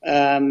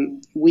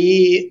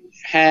 We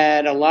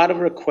had a lot of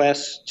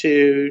requests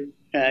to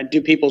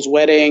do people's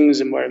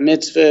weddings and bar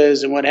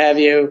mitzvahs and what have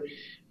you.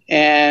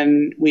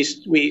 And we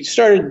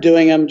started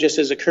doing them just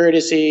as a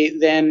courtesy,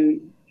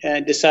 then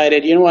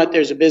decided, you know what,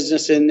 there's a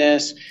business in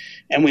this.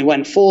 And we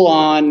went full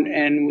on,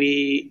 and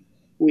we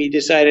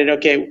decided,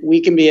 okay,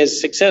 we can be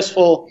as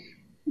successful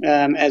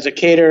as a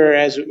caterer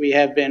as we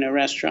have been a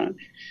restaurant.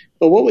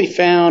 But what we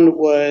found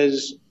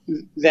was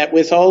that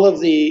with all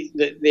of the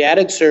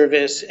added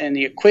service and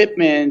the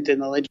equipment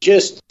and the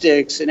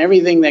logistics and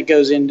everything that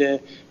goes into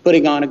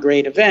putting on a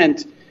great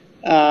event,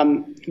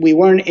 we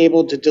weren't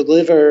able to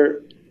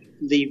deliver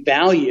the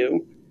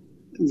value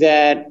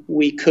that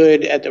we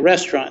could at the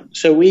restaurant.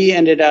 So we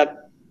ended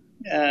up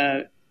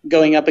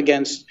going up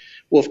against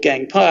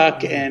Wolfgang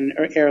Puck and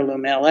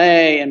Heirloom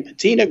LA and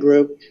Patina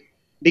Group,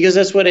 because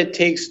that's what it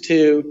takes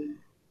to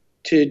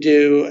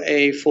do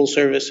a full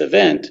service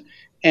event.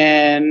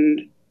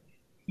 And,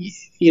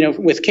 you know,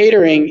 with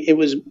catering,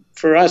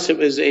 for us, it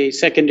was a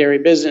secondary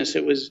business.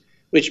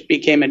 Which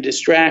became a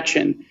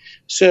distraction.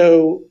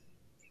 So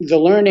the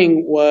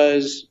learning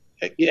was,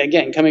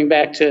 again, coming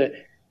back to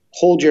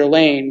hold your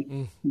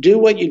lane, do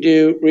what you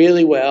do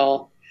really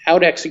well,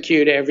 out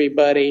execute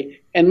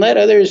everybody, and let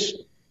others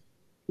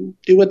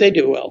do what they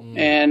do well.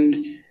 And,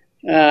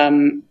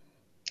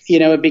 you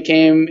know, it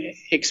became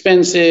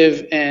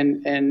expensive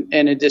and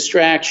a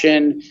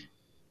distraction.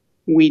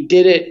 We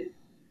did it.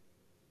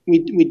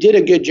 We did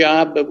a good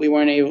job, but we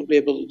weren't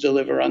able to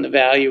deliver on the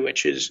value,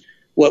 which is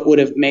what would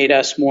have made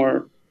us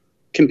more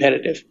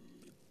competitive.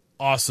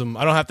 Awesome.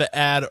 I don't have to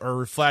add or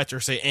reflect or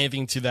say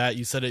anything to that.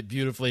 You said it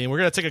beautifully. And we're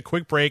going to take a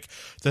quick break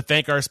to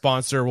thank our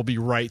sponsor. We'll be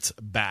right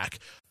back.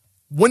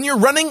 When you're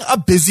running a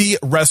busy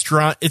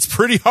restaurant, it's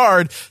pretty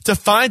hard to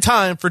find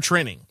time for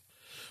training.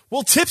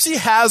 Well, Tipsy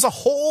has a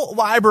whole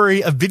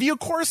library of video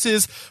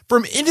courses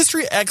from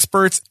industry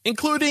experts,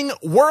 including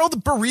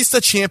world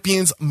barista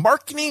champions,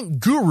 marketing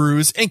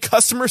gurus, and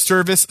customer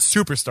service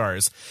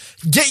superstars.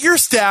 Get your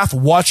staff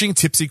watching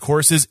Tipsy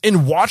courses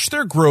and watch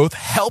their growth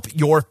help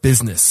your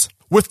business.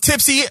 With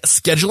Tipsy,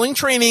 scheduling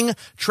training,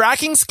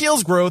 tracking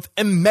skills growth,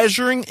 and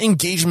measuring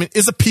engagement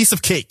is a piece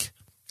of cake.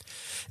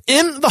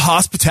 In the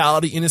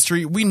hospitality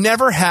industry, we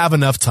never have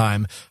enough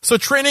time, so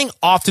training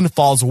often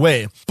falls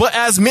away. But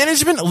as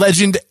management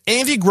legend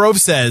Andy Grove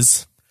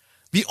says,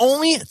 the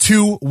only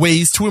two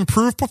ways to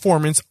improve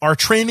performance are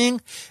training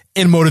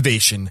and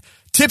motivation.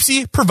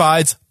 Tipsy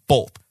provides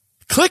both.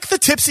 Click the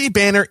Tipsy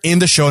banner in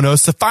the show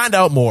notes to find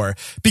out more.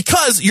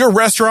 Because you're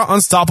Restaurant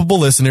Unstoppable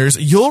listeners,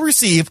 you'll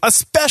receive a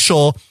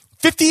special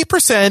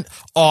 50%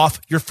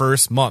 off your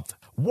first month.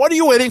 What are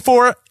you waiting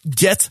for?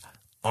 Get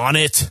on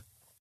it.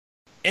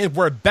 And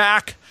we're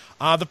back.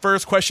 The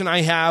first question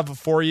I have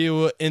for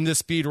you in this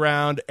speed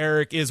round,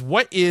 Eric, is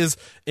what is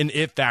an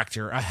it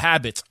factor, a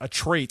habit, a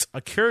trait,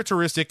 a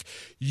characteristic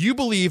you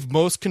believe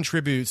most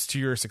contributes to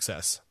your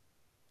success?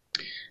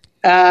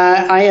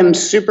 I am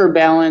super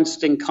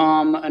balanced and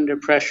calm under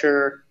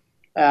pressure,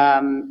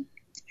 and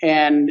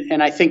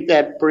I think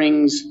that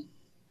brings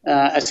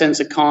a sense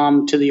of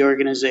calm to the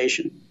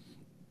organization.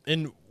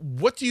 And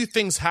what do you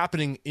think's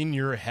happening in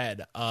your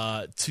head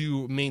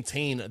to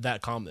maintain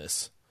that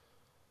calmness?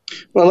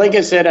 Well, like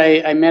I said,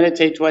 I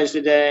meditate twice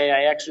a day.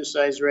 I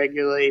exercise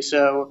regularly.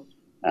 So,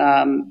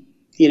 I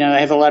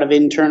have a lot of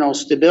internal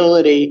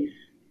stability,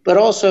 but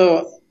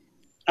also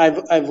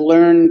I've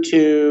learned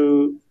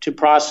to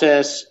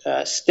process,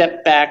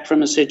 step back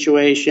from a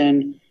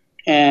situation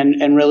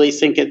and really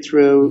think it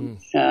through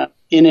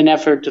in an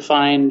effort to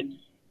find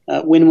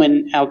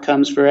win-win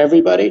outcomes for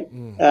everybody,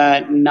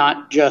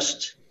 not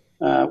just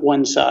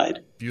one side.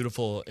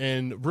 Beautiful.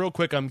 And real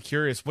quick, I'm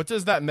curious, what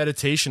does that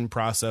meditation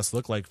process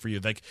look like for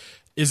you? Like,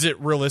 is it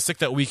realistic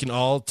that we can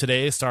all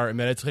today start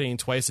meditating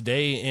twice a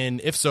day?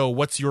 And if so,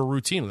 what's your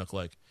routine look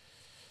like?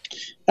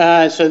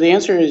 So the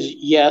answer is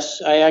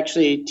yes. I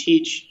actually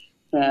teach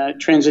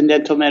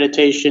transcendental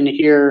meditation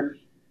here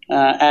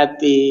at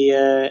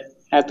the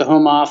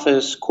home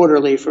office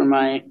quarterly for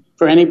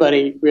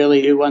anybody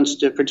really who wants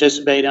to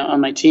participate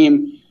on my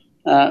team,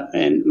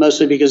 and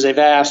mostly because they've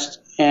asked.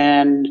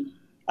 And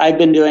I've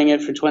been doing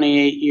it for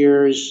 28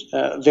 years,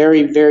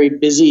 very, very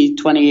busy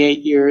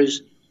 28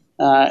 years,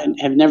 and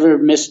have never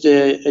missed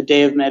a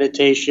day of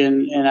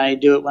meditation. And I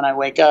do it when I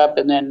wake up,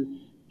 and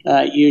then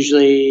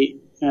usually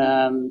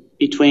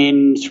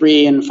between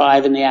 3 and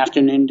 5 in the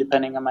afternoon,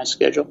 depending on my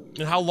schedule.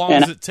 And how long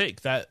does it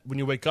take that when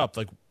you wake up?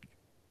 Like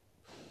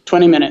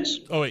 20 minutes.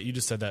 Oh, wait, you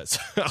just said that. So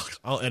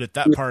I'll edit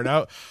that part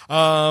out.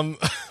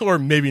 Or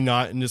maybe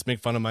not and just make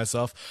fun of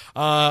myself.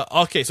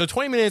 Okay, so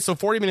 20 minutes, so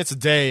 40 minutes a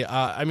day.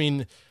 I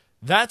mean,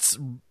 that's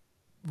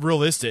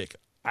realistic.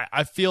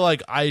 I feel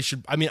like I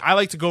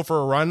like to go for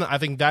a run. I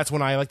think that's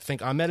when I like to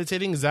think I'm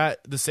meditating. Is that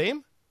the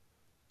same?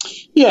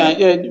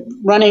 Yeah,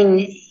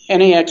 running,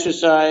 any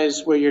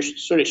exercise where you're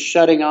sort of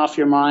shutting off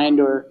your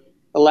mind or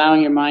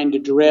allowing your mind to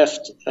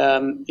drift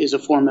is a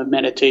form of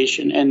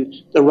meditation. And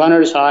the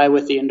runner's high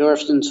with the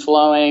endorphins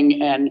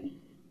flowing. And,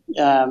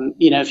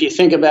 if you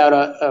think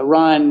about a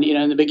run,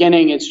 in the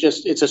beginning,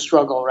 it's a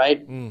struggle,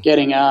 right?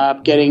 Getting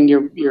up, getting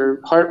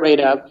your heart rate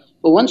up.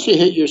 But once you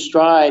hit your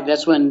stride,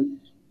 that's when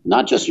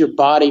not just your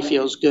body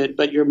feels good,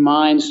 but your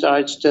mind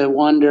starts to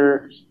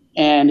wander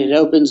and it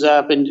opens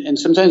up. And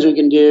sometimes we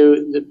can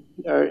do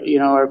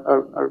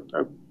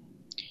our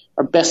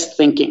best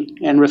thinking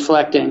and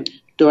reflecting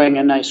during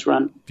a nice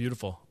run.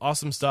 Beautiful.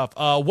 Awesome stuff.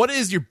 What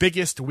is your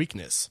biggest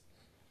weakness?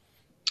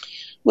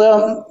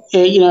 Well,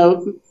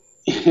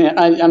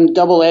 I'm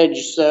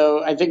double-edged,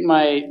 so I think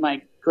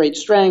my great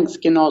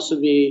strength can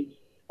also be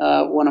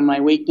one of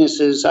my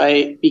weaknesses.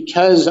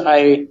 Because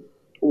I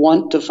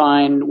want to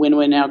find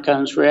win-win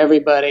outcomes for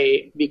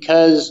everybody,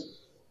 because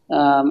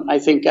I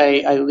think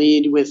I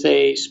lead with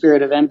a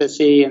spirit of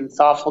empathy and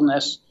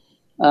thoughtfulness.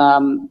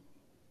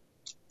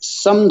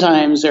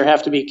 Sometimes there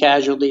have to be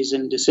casualties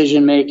in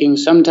decision making.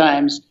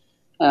 Sometimes,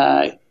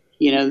 there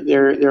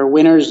are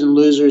winners and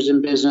losers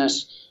in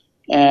business,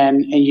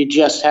 and you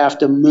just have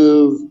to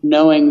move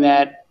knowing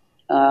that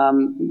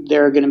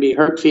there are going to be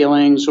hurt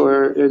feelings,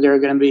 or there are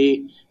going to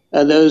be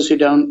those who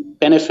don't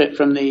benefit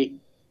from the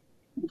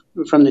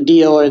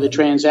deal or the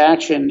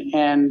transaction,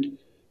 and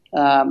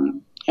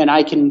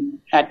I can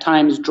at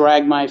times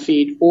drag my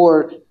feet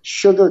or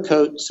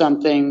sugarcoat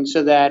something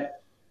so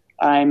that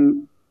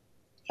I'm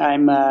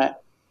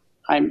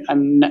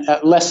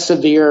less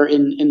severe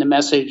in the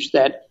message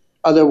that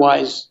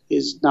otherwise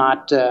is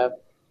not a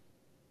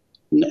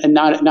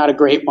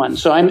great one.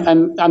 So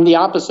I'm the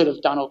opposite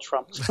of Donald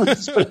Trump.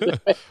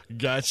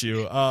 Got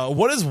you.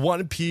 What is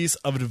one piece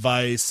of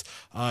advice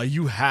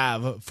you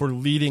have for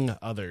leading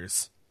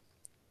others?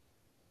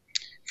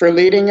 For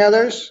leading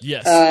others?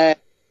 Yes. I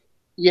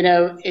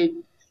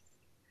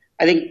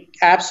think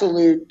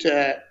absolute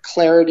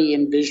clarity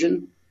and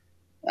vision,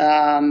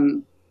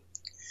 an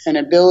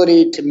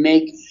ability to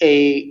make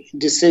a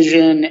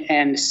decision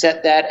and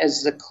set that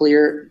as the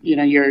clear,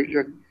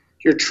 your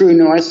true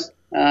north,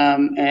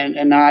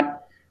 and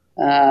not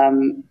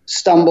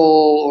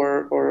stumble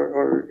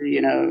or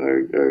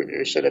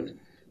sort of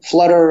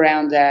flutter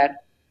around that.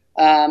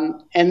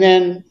 And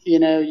then,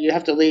 you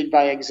have to lead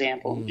by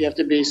example. Mm-hmm. You have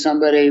to be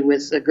somebody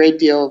with a great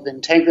deal of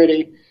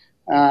integrity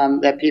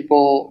that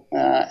people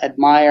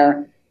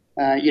admire.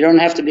 You don't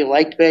have to be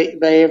liked by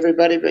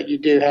everybody, but you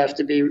do have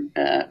to be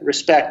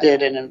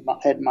respected and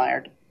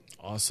admired.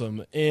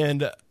 Awesome.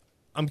 And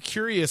I'm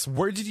curious,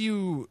 where did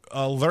you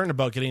learn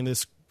about getting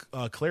this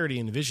clarity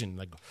and vision?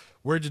 Like,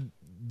 where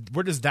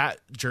does that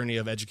journey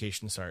of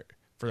education start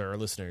for our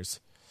listeners?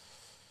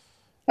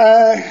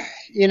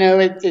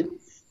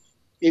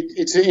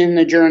 It's in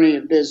the journey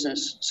of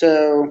business.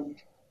 So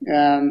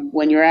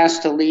when you're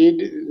asked to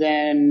lead,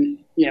 then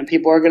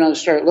people are going to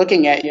start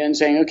looking at you and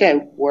saying, okay,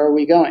 where are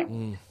we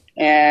going?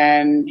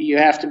 And you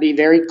have to be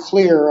very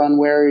clear on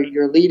where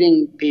you're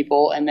leading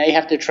people, and they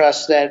have to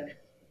trust that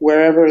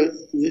wherever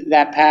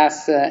that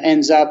path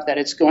ends up, that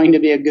it's going to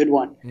be a good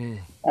one.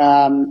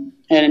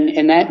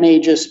 And that may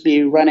just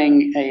be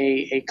running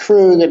a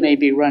crew, that may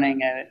be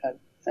running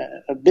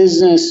a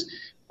business.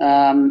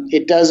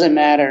 It doesn't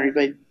matter.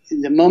 But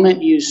the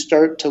moment you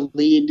start to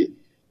lead,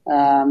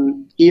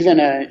 even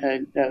a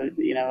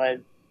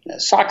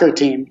soccer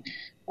team,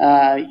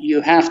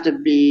 you have to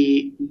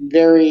be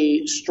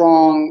very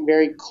strong,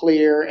 very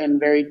clear, and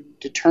very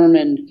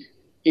determined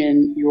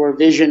in your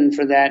vision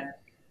for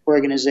that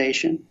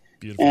organization.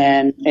 Beautiful.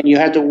 And you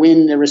have to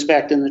win the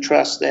respect and the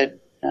trust that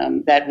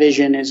that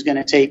vision is going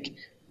to take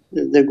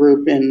the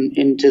group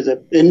into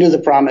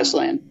the promised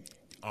land.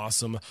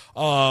 Awesome.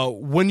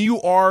 When you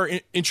are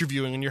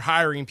interviewing and you're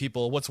hiring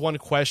people, what's one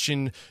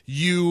question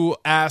you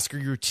ask or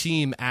your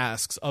team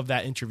asks of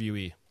that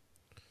interviewee?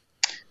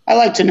 I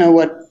like to know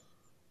what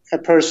a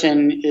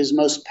person is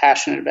most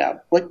passionate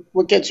about.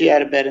 What gets you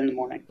out of bed in the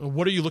morning?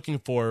 What are you looking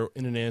for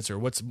in an answer?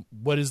 What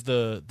is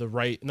the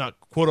right, not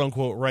quote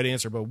unquote right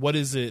answer, but what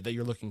is it that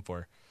you're looking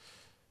for?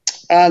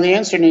 The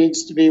answer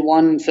needs to be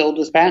one filled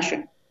with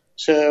passion.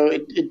 So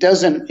it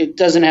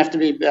doesn't have to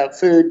be about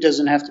food,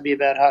 doesn't have to be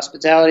about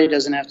hospitality,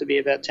 doesn't have to be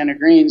about Tender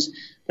Greens,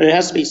 but it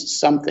has to be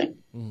something.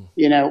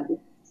 You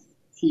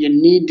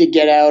need to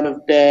get out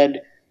of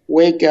bed,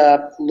 wake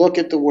up, look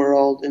at the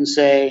world, and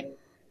say,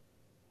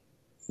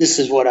 this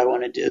is what I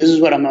want to do. This is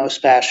what I'm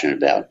most passionate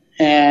about.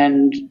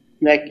 And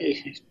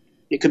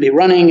it could be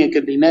running, it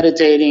could be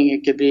meditating,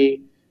 it could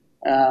be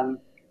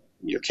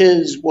your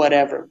kids,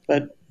 whatever.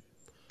 But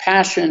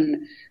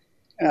passion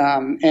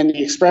and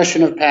the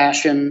expression of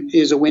passion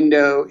is a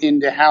window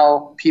into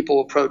how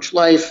people approach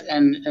life,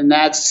 and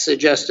that's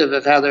suggestive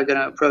of how they're going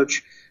to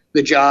approach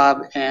the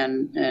job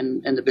and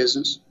the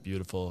business.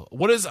 Beautiful.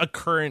 What is a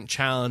current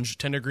challenge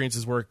Tender Greens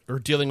is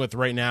dealing with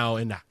right now,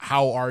 and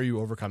how are you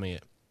overcoming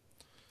it?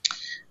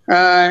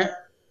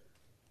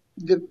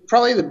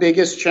 Probably the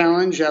biggest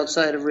challenge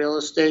outside of real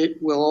estate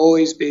will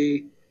always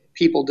be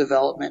people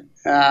development.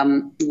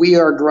 We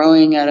are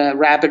growing at a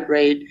rapid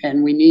rate,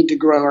 and we need to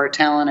grow our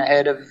talent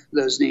ahead of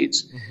those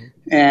needs.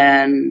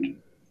 And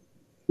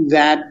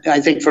that,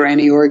 I think, for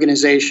any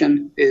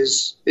organization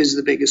is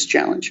the biggest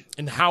challenge.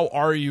 And how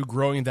are you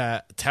growing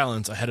that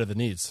talent ahead of the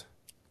needs?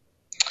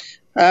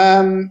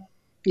 Part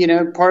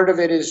of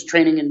it is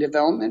training and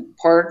development.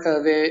 Part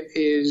of it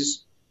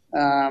is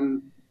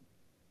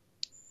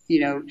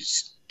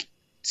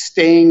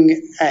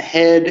staying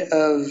ahead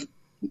of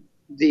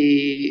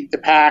the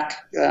pack,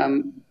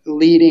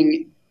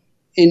 leading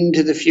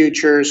into the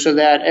future, so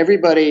that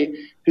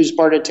everybody who's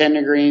part of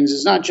Tender Greens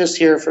is not just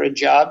here for a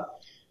job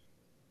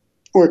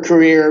or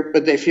career,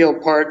 but they feel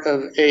part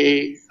of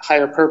a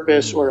higher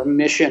purpose or a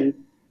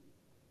mission.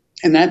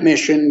 And that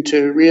mission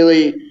to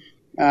really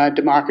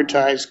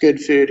democratize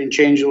good food and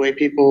change the way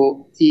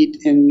people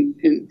eat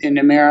in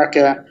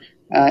America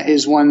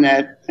is one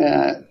that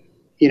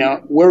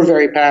we're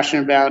very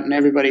passionate about, and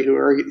everybody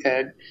who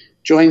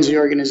joins the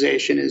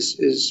organization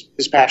is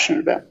passionate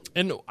about.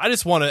 And I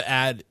just want to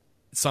add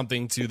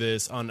something to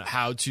this on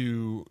how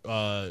to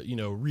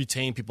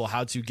retain people,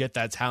 how to get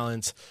that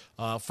talent.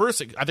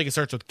 First, I think it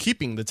starts with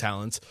keeping the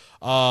talent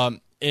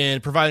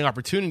and providing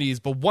opportunities.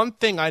 But one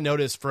thing I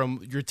noticed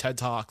from your TED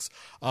Talks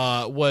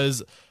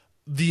was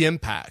the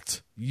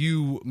impact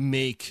you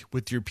make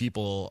with your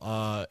people,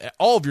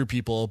 all of your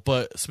people,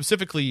 but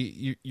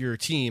specifically your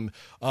team.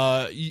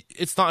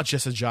 It's not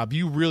just a job.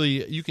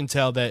 You can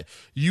tell that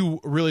you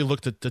really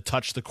look to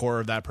touch the core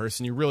of that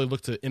person. You really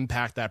look to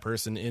impact that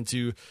person and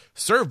to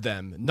serve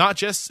them, not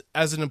just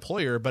as an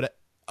employer, but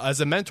as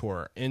a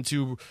mentor, and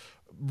to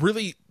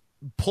really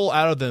pull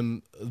out of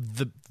them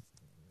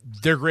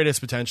their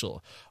greatest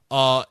potential.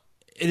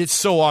 And it's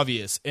so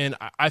obvious. And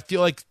I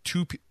feel like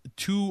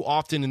too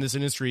often in this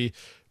industry,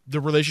 the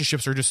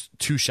relationships are just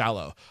too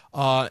shallow.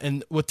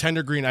 And with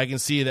Tender Green, I can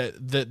see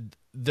that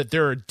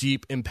there are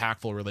deep,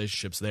 impactful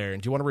relationships there.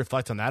 And do you want to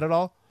reflect on that at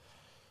all?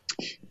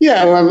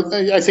 Yeah, well,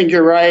 I think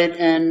you're right.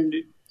 And,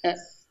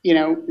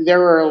 there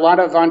were a lot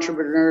of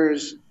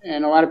entrepreneurs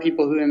and a lot of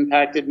people who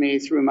impacted me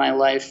through my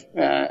life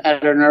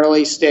at an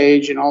early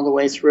stage and all the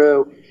way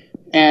through.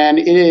 And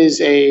it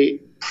is a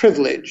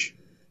privilege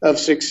of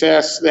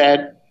success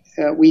that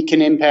we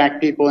can impact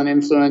people and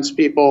influence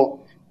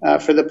people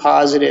for the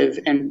positive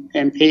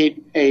and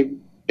paint a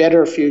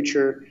better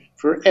future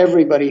for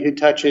everybody who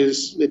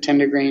touches the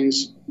Tender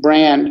Greens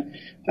brand.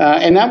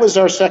 And that was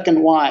our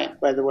second why,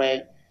 by the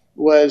way,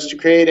 was to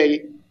create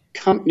a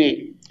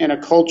company and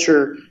a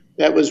culture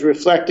that was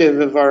reflective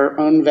of our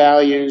own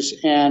values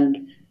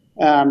and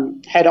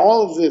had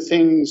all of the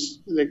things,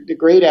 the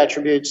great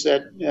attributes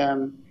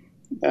that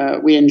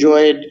we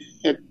enjoyed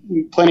at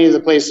plenty of the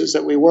places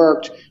that we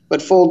worked,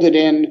 but folded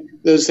in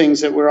those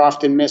things that were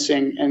often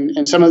missing.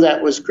 And some of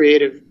that was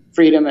creative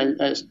freedom,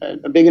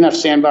 a big enough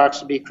sandbox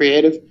to be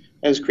creative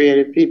as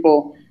creative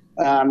people,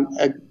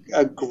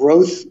 a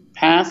growth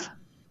path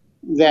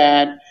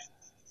that,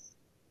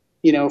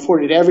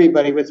 afforded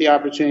everybody with the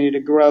opportunity to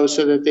grow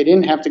so that they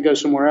didn't have to go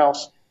somewhere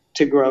else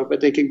to grow, but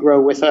they could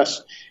grow with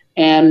us.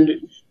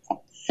 And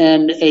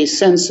a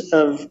sense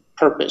of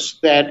purpose,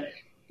 that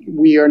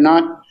we are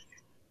not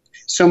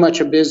so much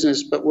a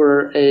business, but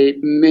we're a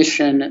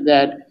mission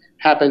that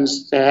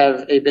happens to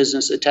have a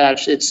business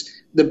attached. It's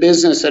the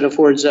business that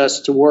affords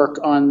us to work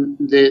on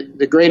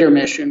the greater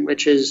mission,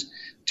 which is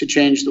to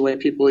change the way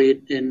people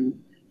eat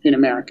in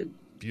America.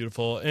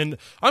 Beautiful. And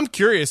I'm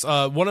curious,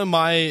 one of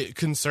my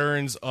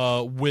concerns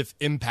with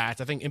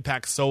impact, I think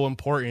impact's so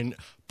important,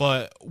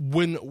 but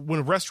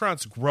when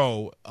restaurants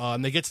grow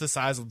and they get to the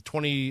size of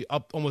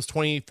almost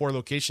 24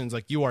 locations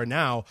like you are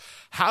now,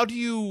 how do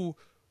you,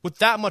 with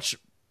that much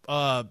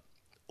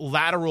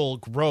lateral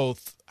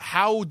growth,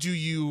 how do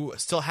you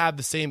still have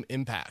the same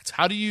impact?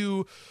 How do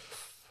you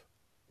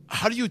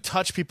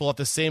touch people at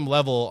the same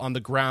level on the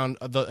ground,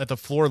 at the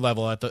floor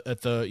level, at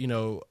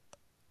the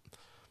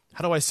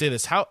how do I say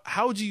this?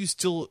 How do you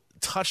still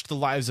touch the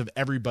lives of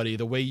everybody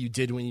the way you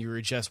did when you were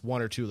just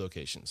one or two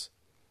locations?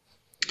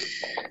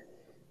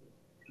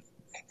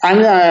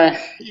 I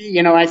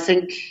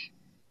think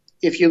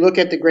if you look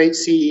at the great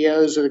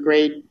CEOs or the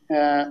great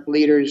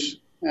leaders,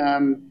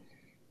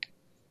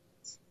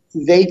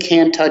 they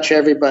can't touch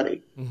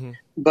everybody,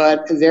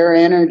 but their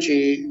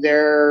energy,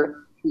 their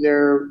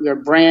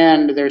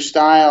brand, their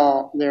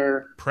style,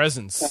 their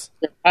presence,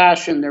 their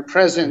passion, their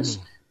presence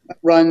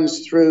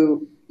runs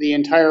through the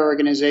entire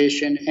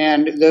organization,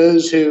 and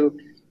those who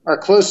are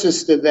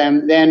closest to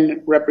them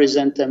then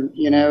represent them.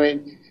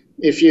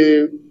 If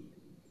you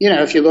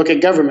look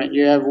at government,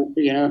 you have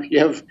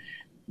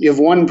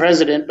one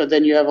president, but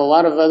then you have a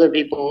lot of other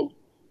people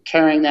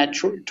carrying that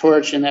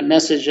torch and that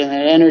message and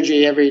that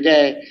energy every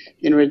day.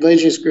 In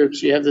religious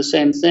groups, you have the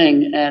same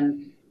thing.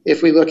 And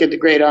if we look at the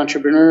great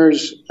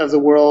entrepreneurs of the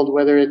world,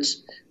 whether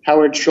it's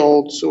Howard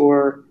Schultz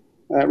or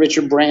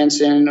Richard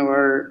Branson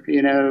or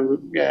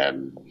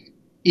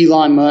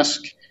Elon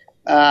Musk,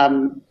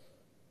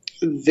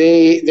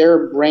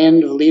 their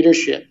brand of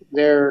leadership,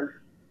 their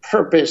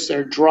purpose,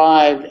 their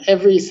drive,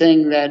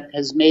 everything that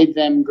has made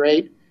them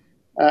great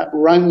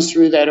runs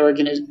through that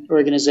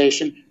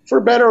organization, for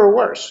better or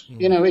worse.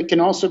 It can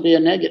also be a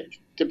negative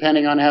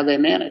depending on how they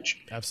manage.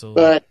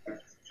 Absolutely. But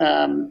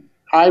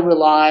I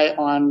rely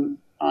on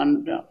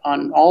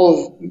all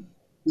of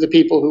the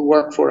people who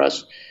work for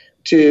us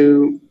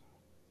to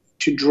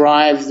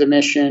drive the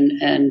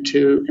mission and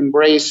to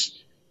embrace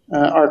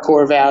our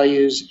core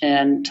values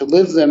and to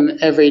live them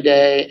every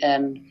day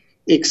and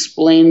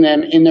explain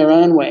them in their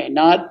own way,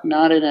 not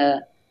in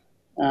a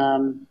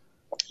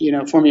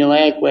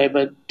formulaic way,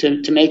 but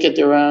to make it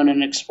their own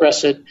and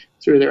express it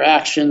through their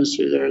actions,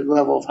 through their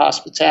level of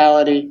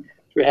hospitality,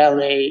 through how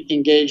they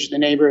engage the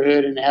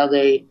neighborhood and how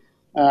they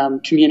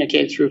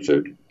communicate through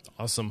food.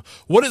 Awesome.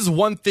 What is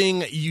one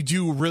thing you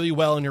do really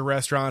well in your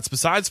restaurants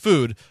besides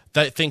food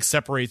that you think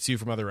separates you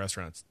from other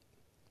restaurants?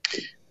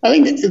 I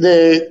think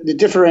the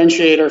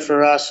differentiator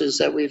for us is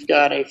that we've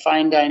got a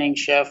fine dining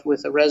chef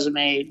with a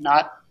resume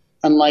not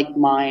unlike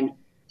mine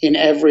in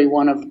every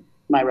one of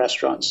my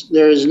restaurants.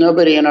 There is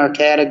nobody in our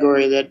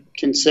category that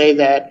can say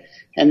that,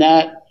 and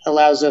that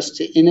allows us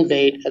to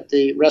innovate at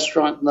the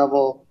restaurant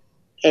level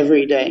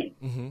every day.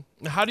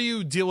 How do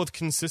you deal with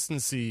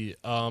consistency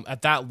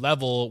at that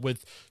level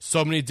with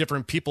so many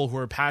different people who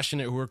are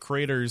passionate, who are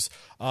creators?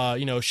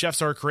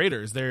 Chefs are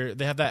creators. They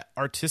have that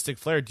artistic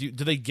flair. Do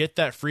they get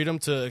that freedom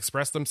to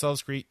express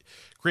themselves,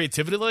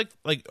 creativity?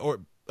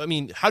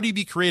 How do you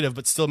be creative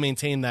but still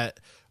maintain that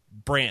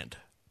brand?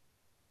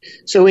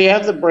 So we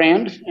have the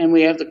brand and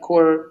we have the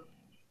core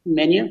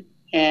menu,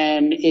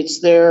 and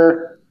it's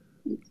their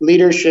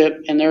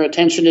leadership and their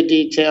attention to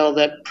detail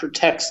that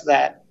protects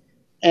that.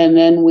 And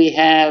then we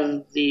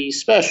have the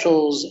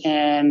specials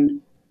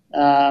and,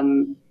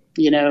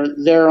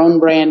 their own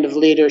brand of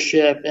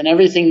leadership and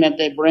everything that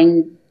they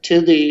bring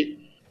to the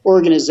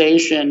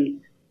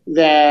organization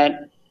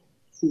that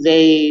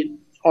they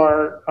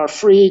are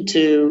free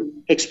to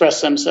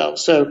express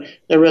themselves. So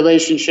their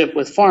relationship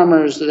with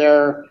farmers,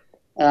 their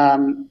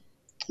own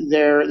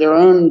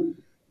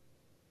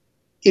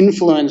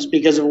influence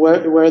because of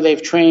where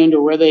they've trained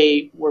or where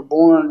they were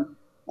born,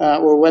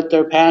 or what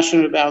they're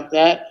passionate about,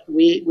 that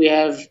we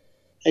have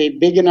a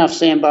big enough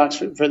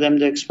sandbox for them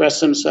to express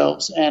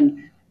themselves.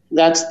 And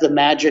that's the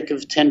magic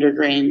of Tender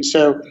Green.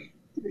 So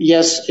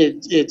yes,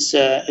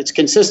 it's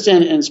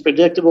consistent and it's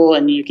predictable,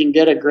 and you can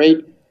get a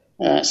great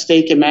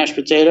steak and mashed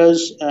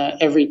potatoes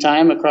every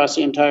time across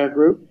the entire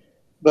group.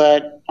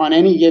 But on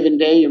any given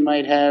day, you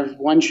might have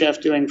one chef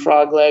doing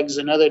frog legs,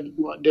 another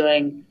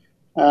doing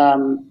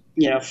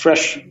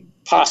fresh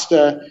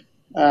pasta,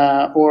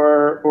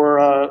 or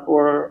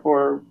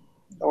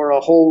a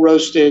whole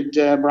roasted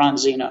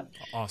bronzino.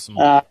 Awesome.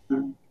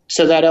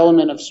 So that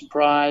element of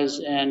surprise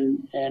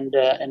and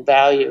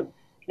value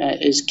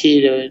is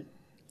key to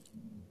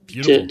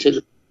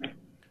Beautiful.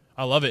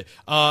 I love it.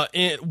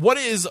 And what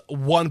is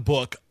one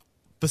book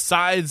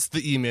besides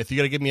the E-Myth, you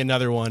got to give me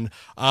another one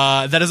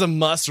that is a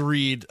must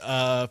read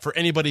for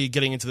anybody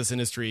getting into this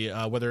industry,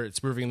 whether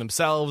it's moving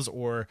themselves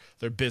or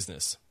their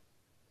business.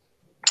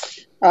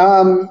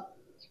 I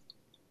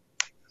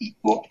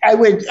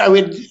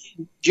would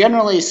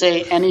generally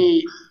say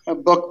any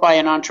book by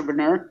an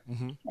entrepreneur.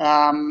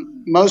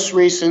 Most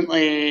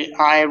recently,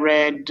 I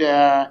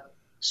read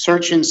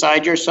Search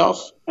Inside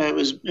Yourself. It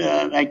was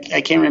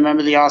I can't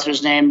remember the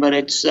author's name, but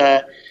it's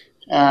the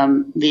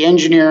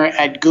engineer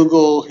at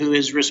Google who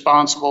is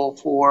responsible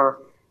for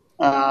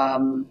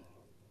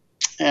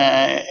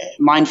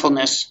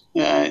mindfulness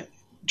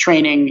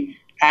training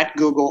at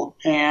Google,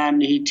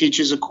 and he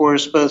teaches a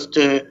course both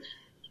to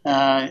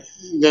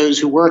those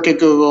who work at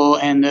Google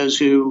and those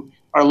who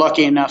are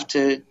lucky enough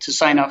to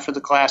sign up for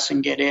the class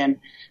and get in.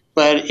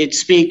 But it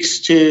speaks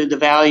to the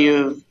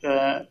value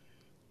of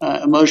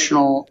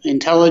emotional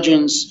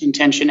intelligence,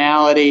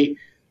 intentionality,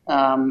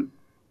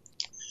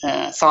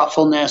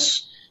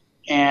 thoughtfulness,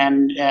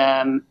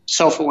 and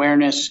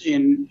self-awareness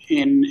in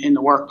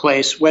the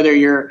workplace, whether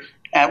you're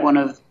at one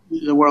of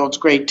the world's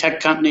great tech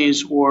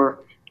companies or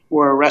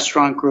a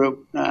restaurant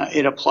group,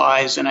 it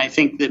applies. And I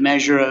think the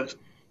measure of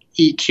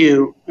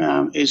EQ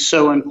is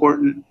so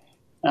important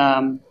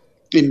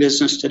in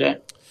business today.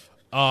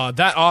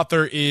 That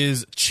author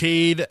is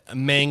Chade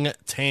Meng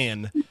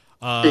Tan.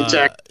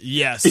 Exactly.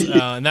 Yes,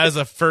 and that is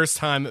the first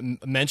time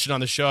mentioned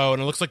on the show,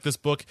 and it looks like this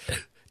book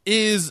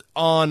is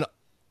on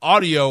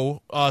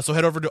audio, so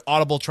head over to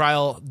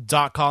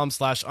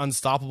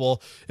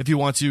audibletrial.com/unstoppable if you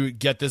want to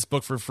get this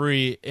book for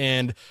free.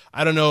 And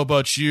I don't know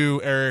about you,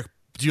 Eric,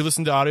 do you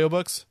listen to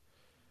audiobooks?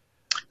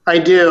 I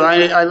do.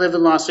 I live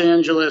in Los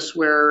Angeles,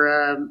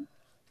 where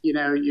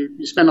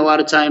you spend a lot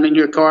of time in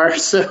your car,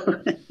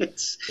 so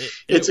it's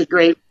a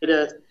great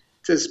way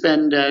to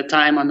spend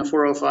time on the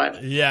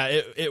 405.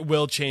 Yeah, it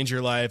will change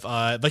your life.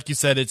 Like you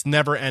said, it's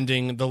never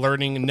ending. The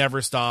learning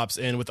never stops,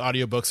 and with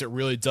audiobooks, it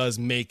really does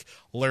make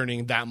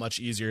learning that much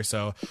easier.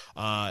 So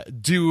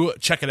do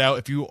check it out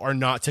if you are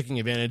not taking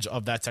advantage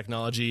of that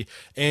technology.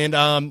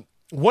 And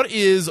what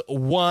is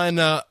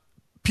one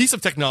piece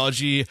of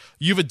technology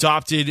you've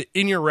adopted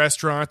in your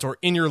restaurant or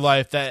in your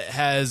life that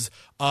has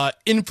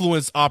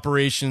influenced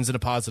operations in a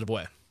positive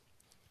way?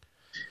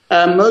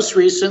 Most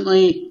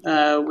recently,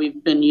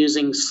 we've been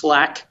using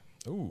Slack.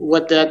 Ooh.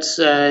 What that's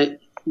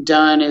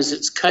done is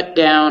it's cut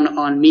down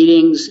on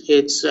meetings.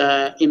 It's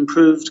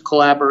improved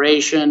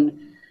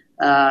collaboration.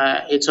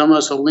 It's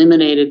almost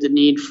eliminated the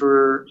need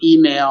for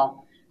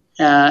email.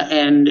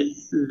 And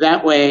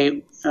that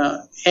way,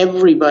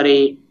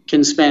 everybody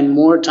can spend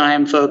more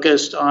time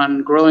focused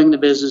on growing the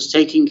business,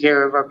 taking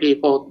care of our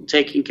people,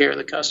 taking care of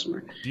the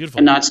customer. Beautiful.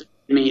 And not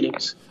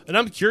meetings. And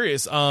I'm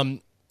curious,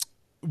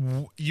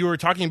 you were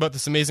talking about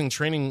this amazing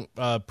training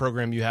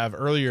program you have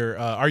earlier.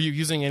 Are you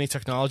using any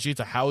technology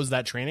to house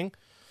that training?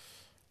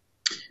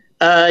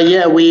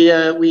 Yeah,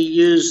 we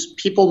use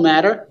People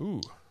Matter, Ooh.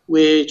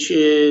 which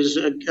is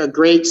a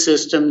great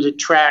system to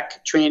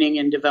track training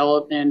and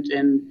development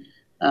and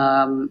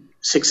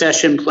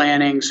succession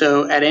planning.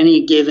 So at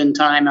any given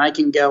time, I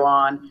can go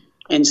on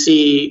and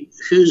see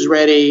who's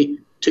ready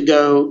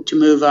to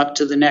move up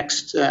to the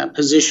next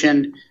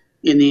position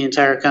in the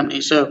entire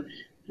company. So,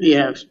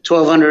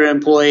 1,200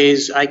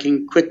 employees, I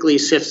can quickly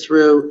sift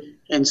through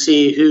and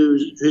see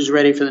who's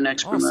ready for the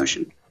next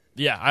promotion.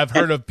 Yeah, I've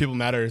heard of People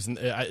Matters, and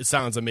it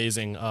sounds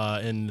amazing.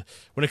 And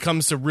when it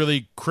comes to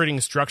really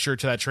creating structure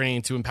to that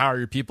training to empower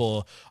your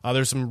people,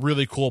 there's some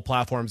really cool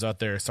platforms out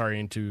there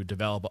starting to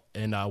develop,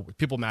 and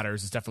People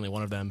Matters is definitely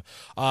one of them.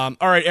 All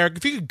right, Eric,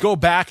 if you could go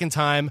back in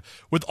time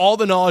with all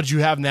the knowledge you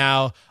have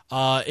now,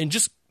 and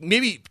just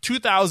maybe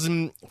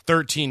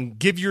 2013,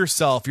 give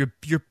yourself, your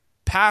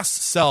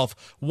past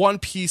self, one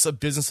piece of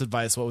business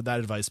advice, what would that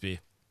advice be?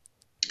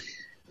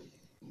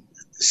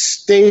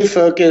 Stay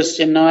focused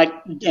and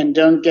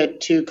don't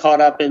get too caught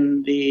up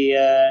in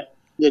the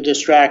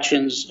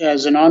distractions.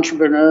 As an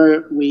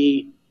entrepreneur,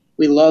 we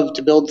love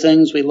to build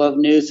things, we love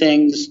new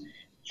things,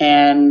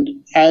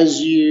 and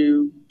as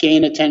you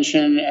gain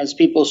attention, as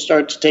people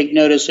start to take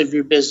notice of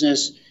your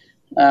business,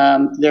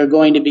 they're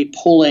going to be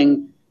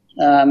pulling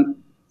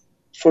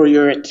for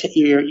your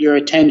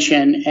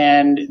attention,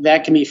 and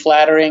that can be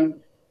flattering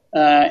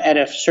at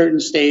a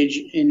certain stage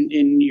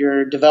in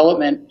your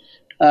development.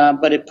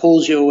 But it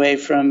pulls you away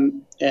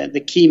from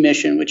the key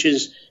mission, which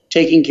is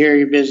taking care of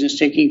your business,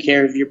 taking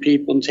care of your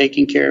people, and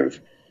taking care of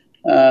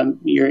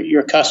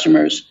your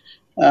customers.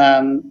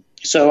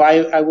 So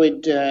I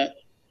would,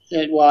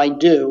 I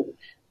do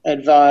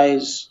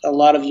advise a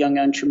lot of young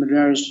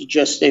entrepreneurs to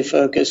just stay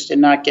focused and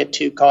not get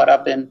too caught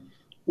up in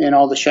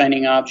all the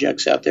shining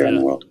objects out there in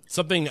the world.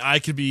 Something I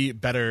could be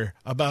better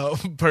about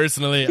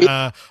personally.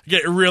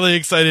 Get really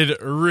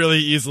excited really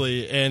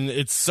easily, and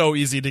it's so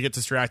easy to get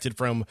distracted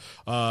from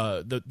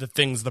the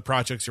things, the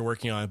projects you're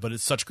working on. But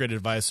it's such great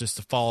advice just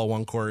to follow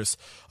one course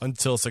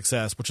until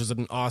success, which is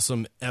an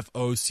awesome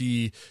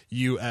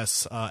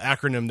FOCUS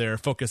acronym there,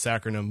 focus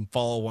acronym,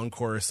 follow one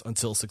course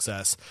until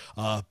success.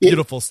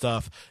 Beautiful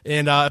stuff.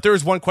 And if there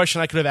was one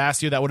question I could have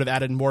asked you that would have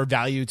added more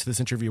value to this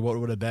interview, what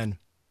would it have been?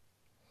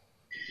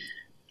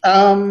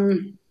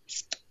 I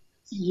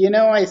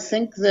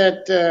think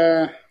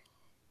that,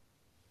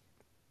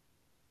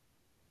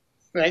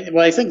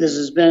 I think this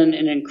has been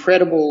an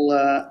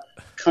incredible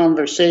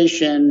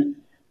conversation.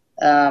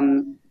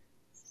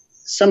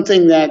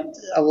 Something that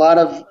a lot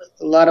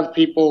of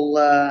people,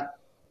 I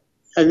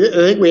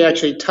think we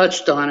actually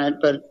touched on it,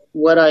 but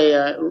what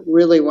I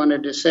really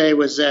wanted to say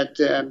was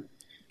that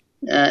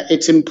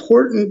it's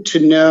important to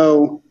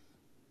know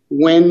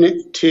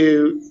when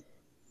to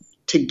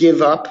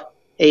give up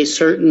a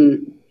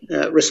certain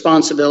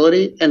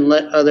responsibility and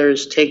let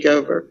others take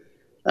over.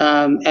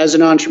 As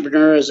an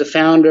entrepreneur, as a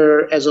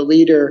founder, as a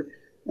leader,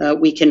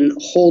 we can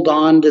hold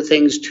on to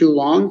things too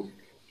long,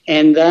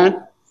 and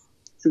that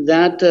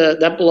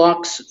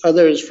blocks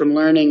others from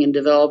learning and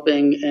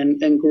developing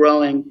and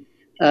growing.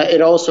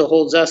 It also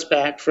holds us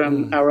back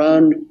from our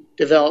own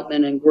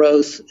development and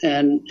growth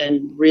and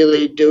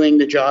really doing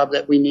the job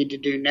that we need to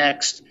do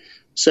next.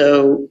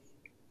 So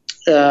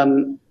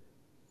I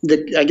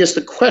guess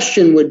the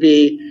question would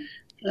be,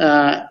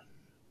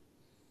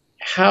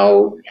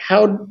 how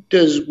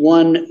does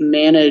one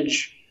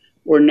manage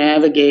or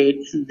navigate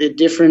the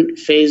different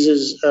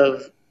phases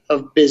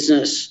of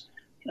business,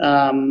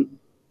 knowing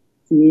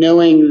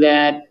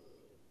that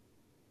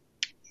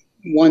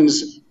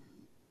one's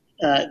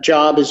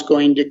job is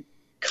going to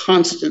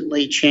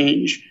constantly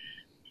change?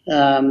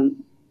 I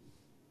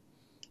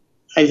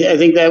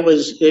think that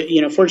was,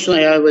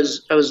 fortunately I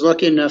was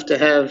lucky enough to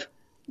have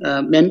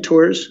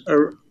mentors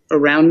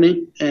around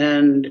me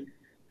and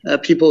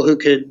people who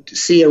could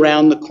see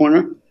around the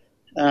corner.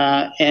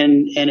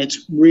 And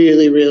it's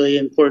really, really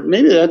important.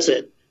 Maybe that's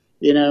it.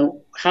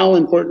 How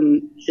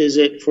important is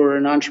it for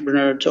an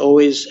entrepreneur to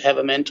always have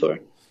a mentor?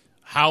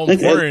 How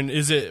important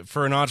is it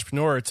for an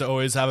entrepreneur to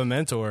always have a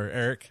mentor,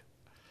 Eric?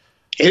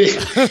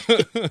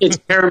 It's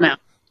paramount.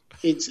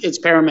 It's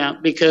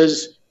paramount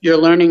because you're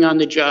learning on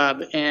the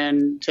job,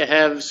 and to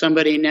have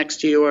somebody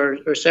next to you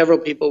or several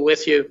people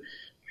with you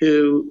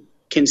who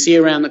can see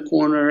around the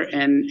corner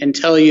and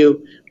tell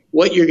you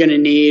what you're going to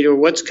need or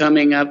what's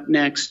coming up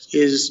next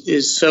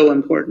is so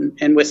important.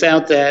 And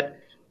without that,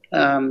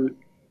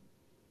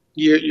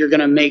 you're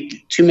going to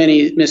make too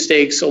many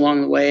mistakes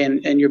along the way,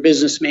 and your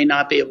business may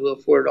not be able to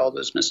afford all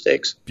those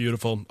mistakes.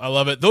 Beautiful. I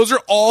love it. Those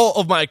are all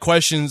of my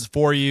questions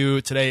for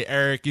you today,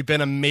 Eric. You've been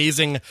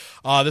amazing.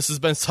 This has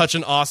been such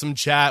an awesome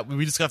chat.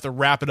 We just have to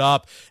wrap it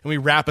up, and we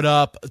wrap it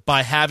up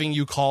by having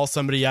you call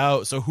somebody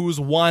out. So who's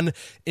one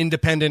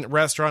independent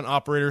restaurant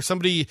operator,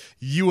 somebody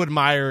you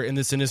admire in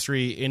this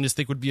industry and just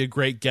think would be a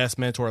great guest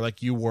mentor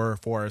like you were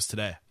for us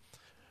today?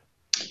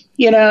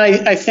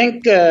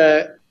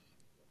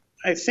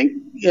 I think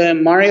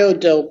Mario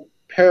Del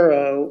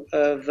Perro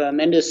of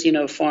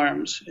Mendocino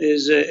Farms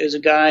is a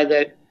guy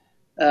that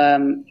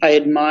I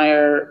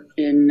admire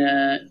in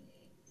the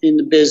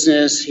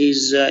business.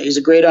 He's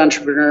a great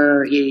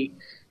entrepreneur. He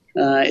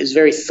is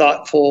very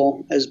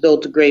thoughtful. Has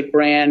built a great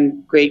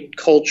brand, great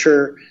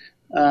culture.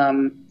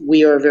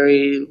 We are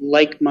very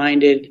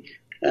like-minded.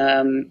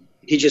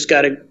 He just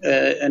got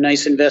a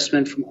nice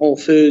investment from Whole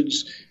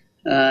Foods,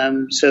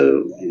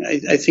 so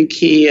I think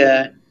he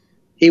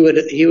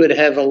would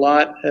have a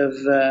lot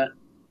of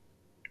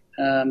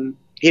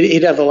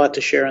he'd have a lot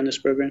to share on this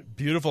program.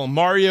 Beautiful.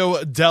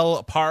 Mario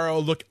Del Perro,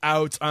 look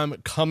out. I'm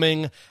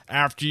coming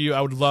after you.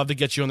 I would love to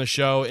get you on the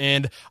show.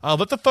 And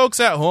let the folks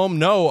at home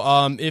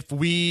know if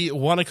we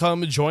want to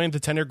come join the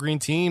Tender Green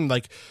team,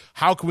 like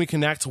how can we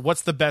connect?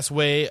 What's the best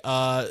way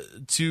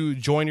to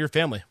join your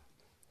family?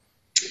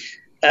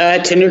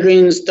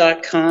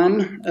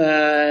 Tendergreens.com.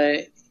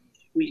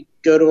 We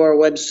go to our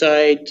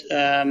website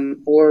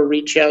or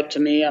reach out to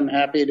me. I'm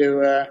happy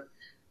to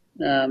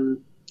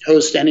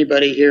host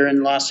anybody here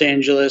in Los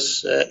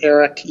Angeles.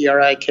 Eric,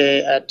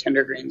 E-R-I-K, at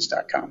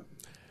tendergreens.com.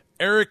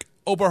 Eric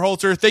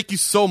Oberholzer, thank you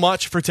so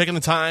much for taking the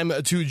time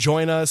to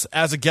join us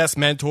as a guest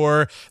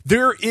mentor.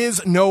 There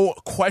is no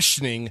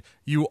questioning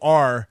you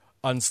are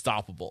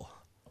unstoppable.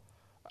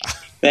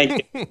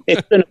 Thank you.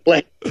 It's been a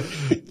pleasure.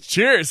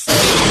 Cheers.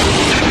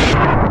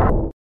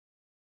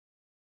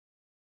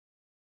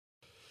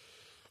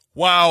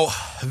 Wow,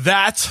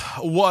 that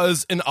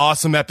was an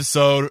awesome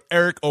episode.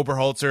 Eric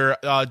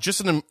Oberholzer,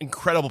 just an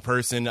incredible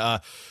person.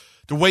 The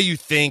way you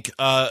think,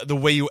 the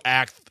way you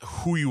act,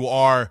 who you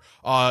are,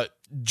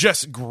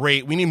 just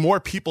great. We need more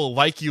people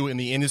like you in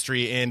the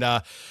industry. And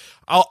I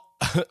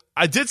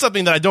did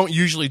something that I don't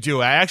usually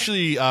do. I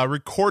actually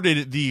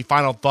recorded the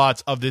final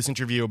thoughts of this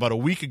interview about a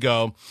week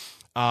ago,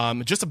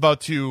 just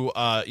about to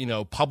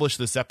publish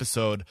this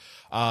episode.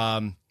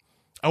 I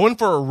went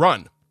for a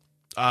run.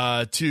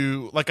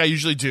 Like I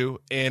usually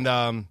do. And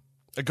I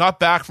got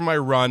back from my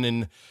run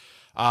and,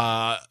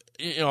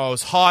 it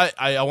was hot.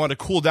 I wanted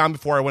to cool down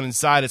before I went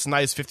inside. It's a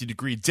nice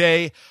 50-degree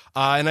day.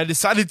 And I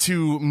decided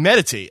to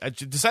meditate. I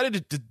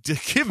decided to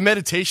give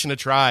meditation a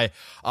try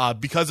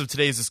because of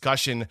today's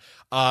discussion.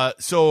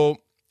 So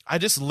I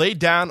just laid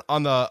down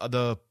on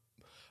the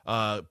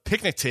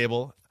picnic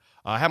table.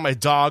 I had my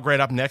dog right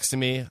up next to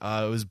me.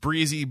 It was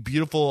breezy,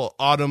 beautiful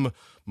autumn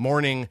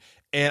morning.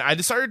 And I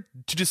decided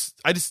just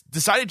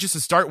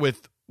to start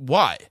with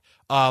why.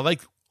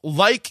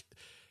 like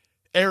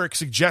Eric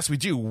suggests we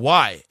do.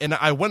 Why? And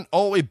I went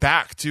all the way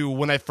back to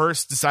when I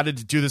first decided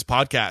to do this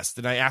podcast,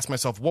 and I asked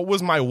myself, what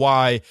was my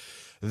why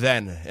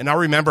then? And I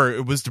remember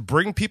it was to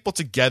bring people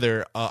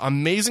together,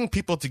 amazing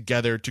people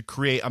together, to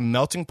create a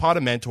melting pot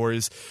of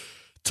mentors,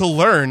 to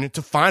learn,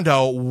 to find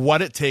out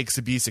what it takes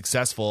to be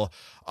successful.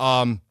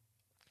 And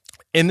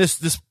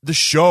the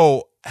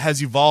show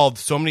has evolved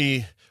so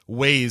many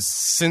ways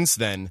since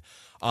then.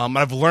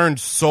 I've learned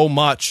so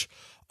much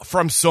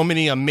from so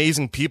many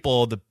amazing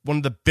people. One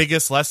of the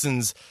biggest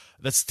lessons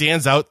that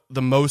stands out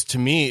the most to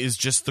me is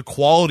just the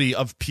quality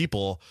of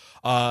people.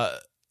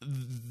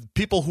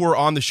 People who are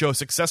on the show,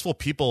 successful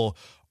people,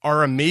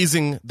 are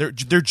amazing. They're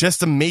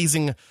just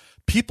amazing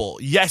people.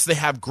 Yes, they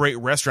have great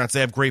restaurants,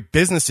 they have great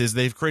businesses,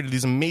 they've created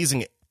these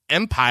amazing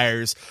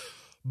empires,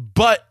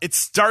 but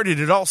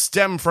it all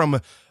stemmed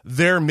from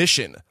their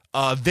mission,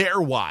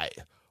 their why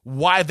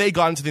they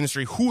got into the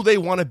industry, who they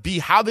want to be,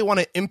 how they want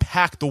to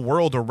impact the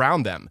world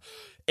around them.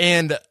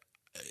 And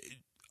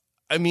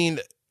I mean,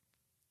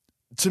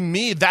 to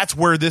me, that's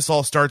where this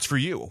all starts for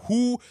you.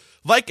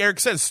 Like Eric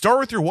said, start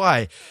with your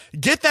why.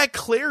 Get that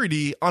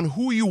clarity on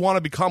who you want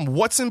to become,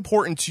 what's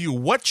important to you,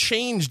 what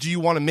change do you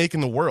want to make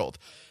in the world.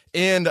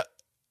 And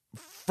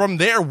from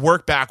there,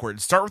 work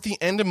backwards. Start with the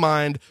end in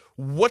mind.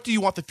 What do you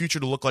want the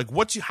future to look like?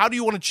 How do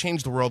you want to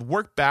change the world?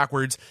 Work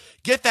backwards.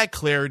 Get that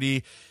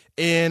clarity,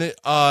 and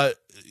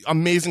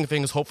amazing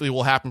things hopefully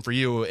will happen for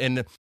you.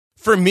 And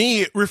for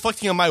me,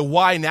 reflecting on my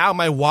why now,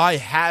 my why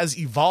has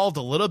evolved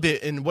a little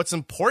bit. And what's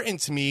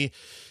important to me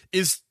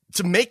is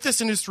to make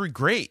this industry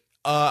great.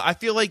 I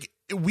feel like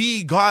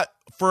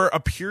for a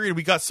period,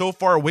 we got so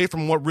far away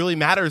from what really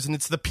matters, and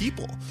it's the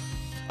people.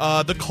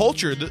 The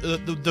culture,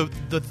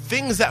 the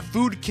things that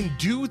food can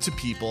do to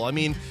people. I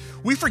mean,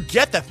 we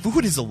forget that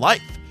food is a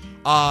life.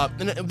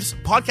 And this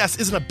podcast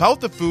isn't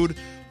about the food,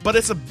 but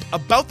it's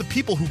about the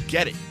people who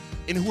get it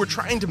and who are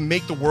trying to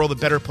make the world a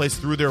better place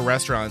through their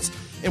restaurants.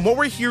 And what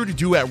we're here to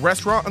do at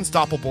Restaurant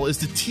Unstoppable is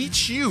to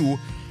teach you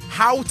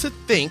how to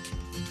think,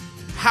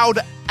 how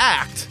to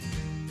act,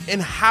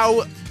 and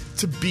how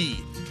to be.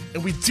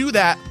 And we do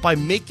that by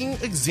making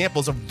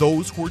examples of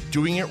those who are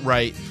doing it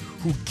right,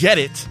 who get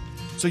it,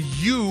 so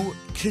you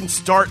can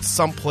start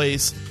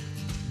someplace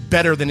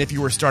better than if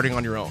you were starting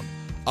on your own.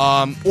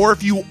 Or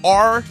if you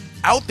are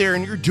out there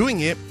and you're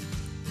doing it,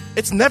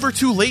 it's never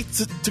too late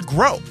to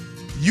grow.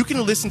 You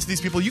can listen to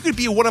these people. You could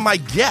be one of my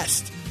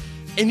guests,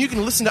 and you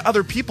can listen to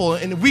other people,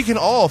 and we can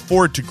all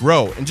afford to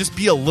grow and just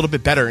be a little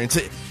bit better and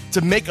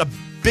to make a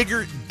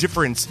bigger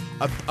difference,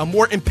 a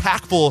more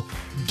impactful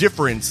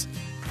difference,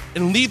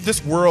 and leave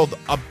this world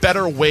a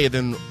better way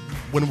than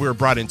when we were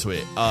brought into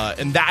it.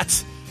 And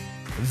that's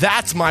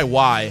my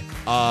why.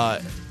 I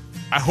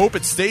hope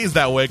it stays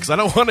that way, because I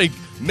don't want to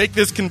make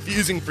this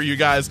confusing for you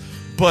guys.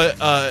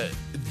 But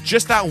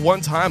just that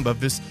one time of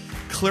this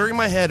clearing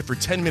my head for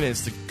 10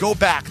 minutes to go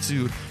back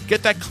to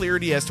get that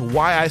clarity as to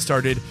why I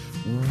started,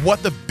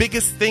 what the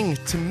biggest thing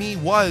to me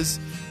was,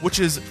 which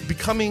is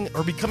becoming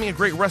a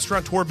great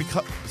restaurateur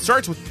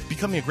starts with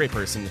becoming a great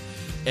person.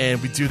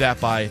 And we do that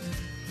by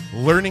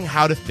learning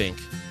how to think,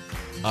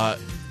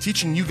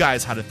 teaching you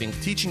guys how to think,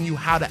 teaching you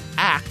how to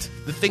act,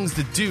 the things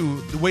to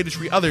do, the way to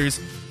treat others,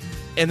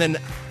 and then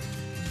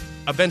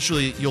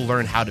eventually you'll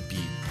learn how to be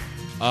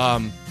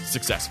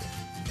successful.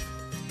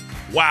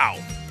 Wow,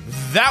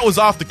 that was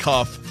off the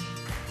cuff.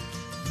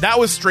 That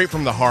was straight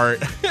from the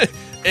heart.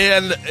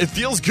 And it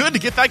feels good to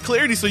get that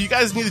clarity, so you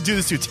guys need to do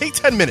this too. Take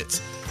 10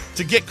 minutes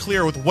to get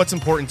clear with what's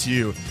important to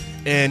you.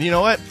 And you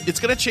know what? It's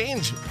going to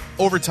change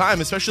over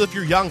time, especially if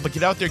you're young, but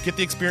get out there, get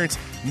the experience,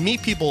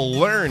 meet people,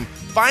 learn,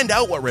 find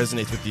out what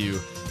resonates with you.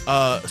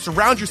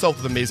 Surround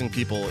yourself with amazing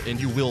people,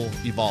 and you will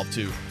evolve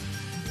too.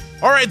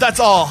 All right, that's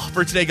all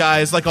for today,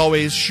 guys. Like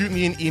always, shoot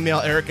me an email,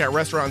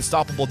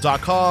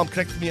 eric@restaurantunstoppable.com.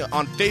 Connect with me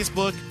on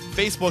Facebook,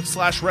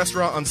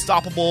 Facebook/Restaurant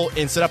Unstoppable,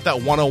 and set up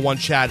that one-on-one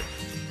chat,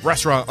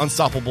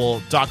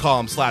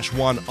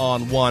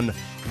 restaurantunstoppable.com/one-on-one.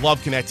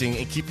 Love connecting,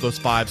 and keep those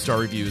 5-star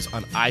reviews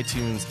on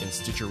iTunes and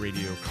Stitcher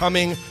Radio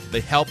coming.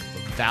 They help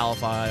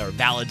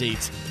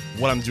validate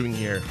what I'm doing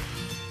here.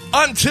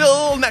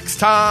 Until next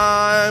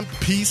time,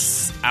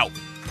 peace out.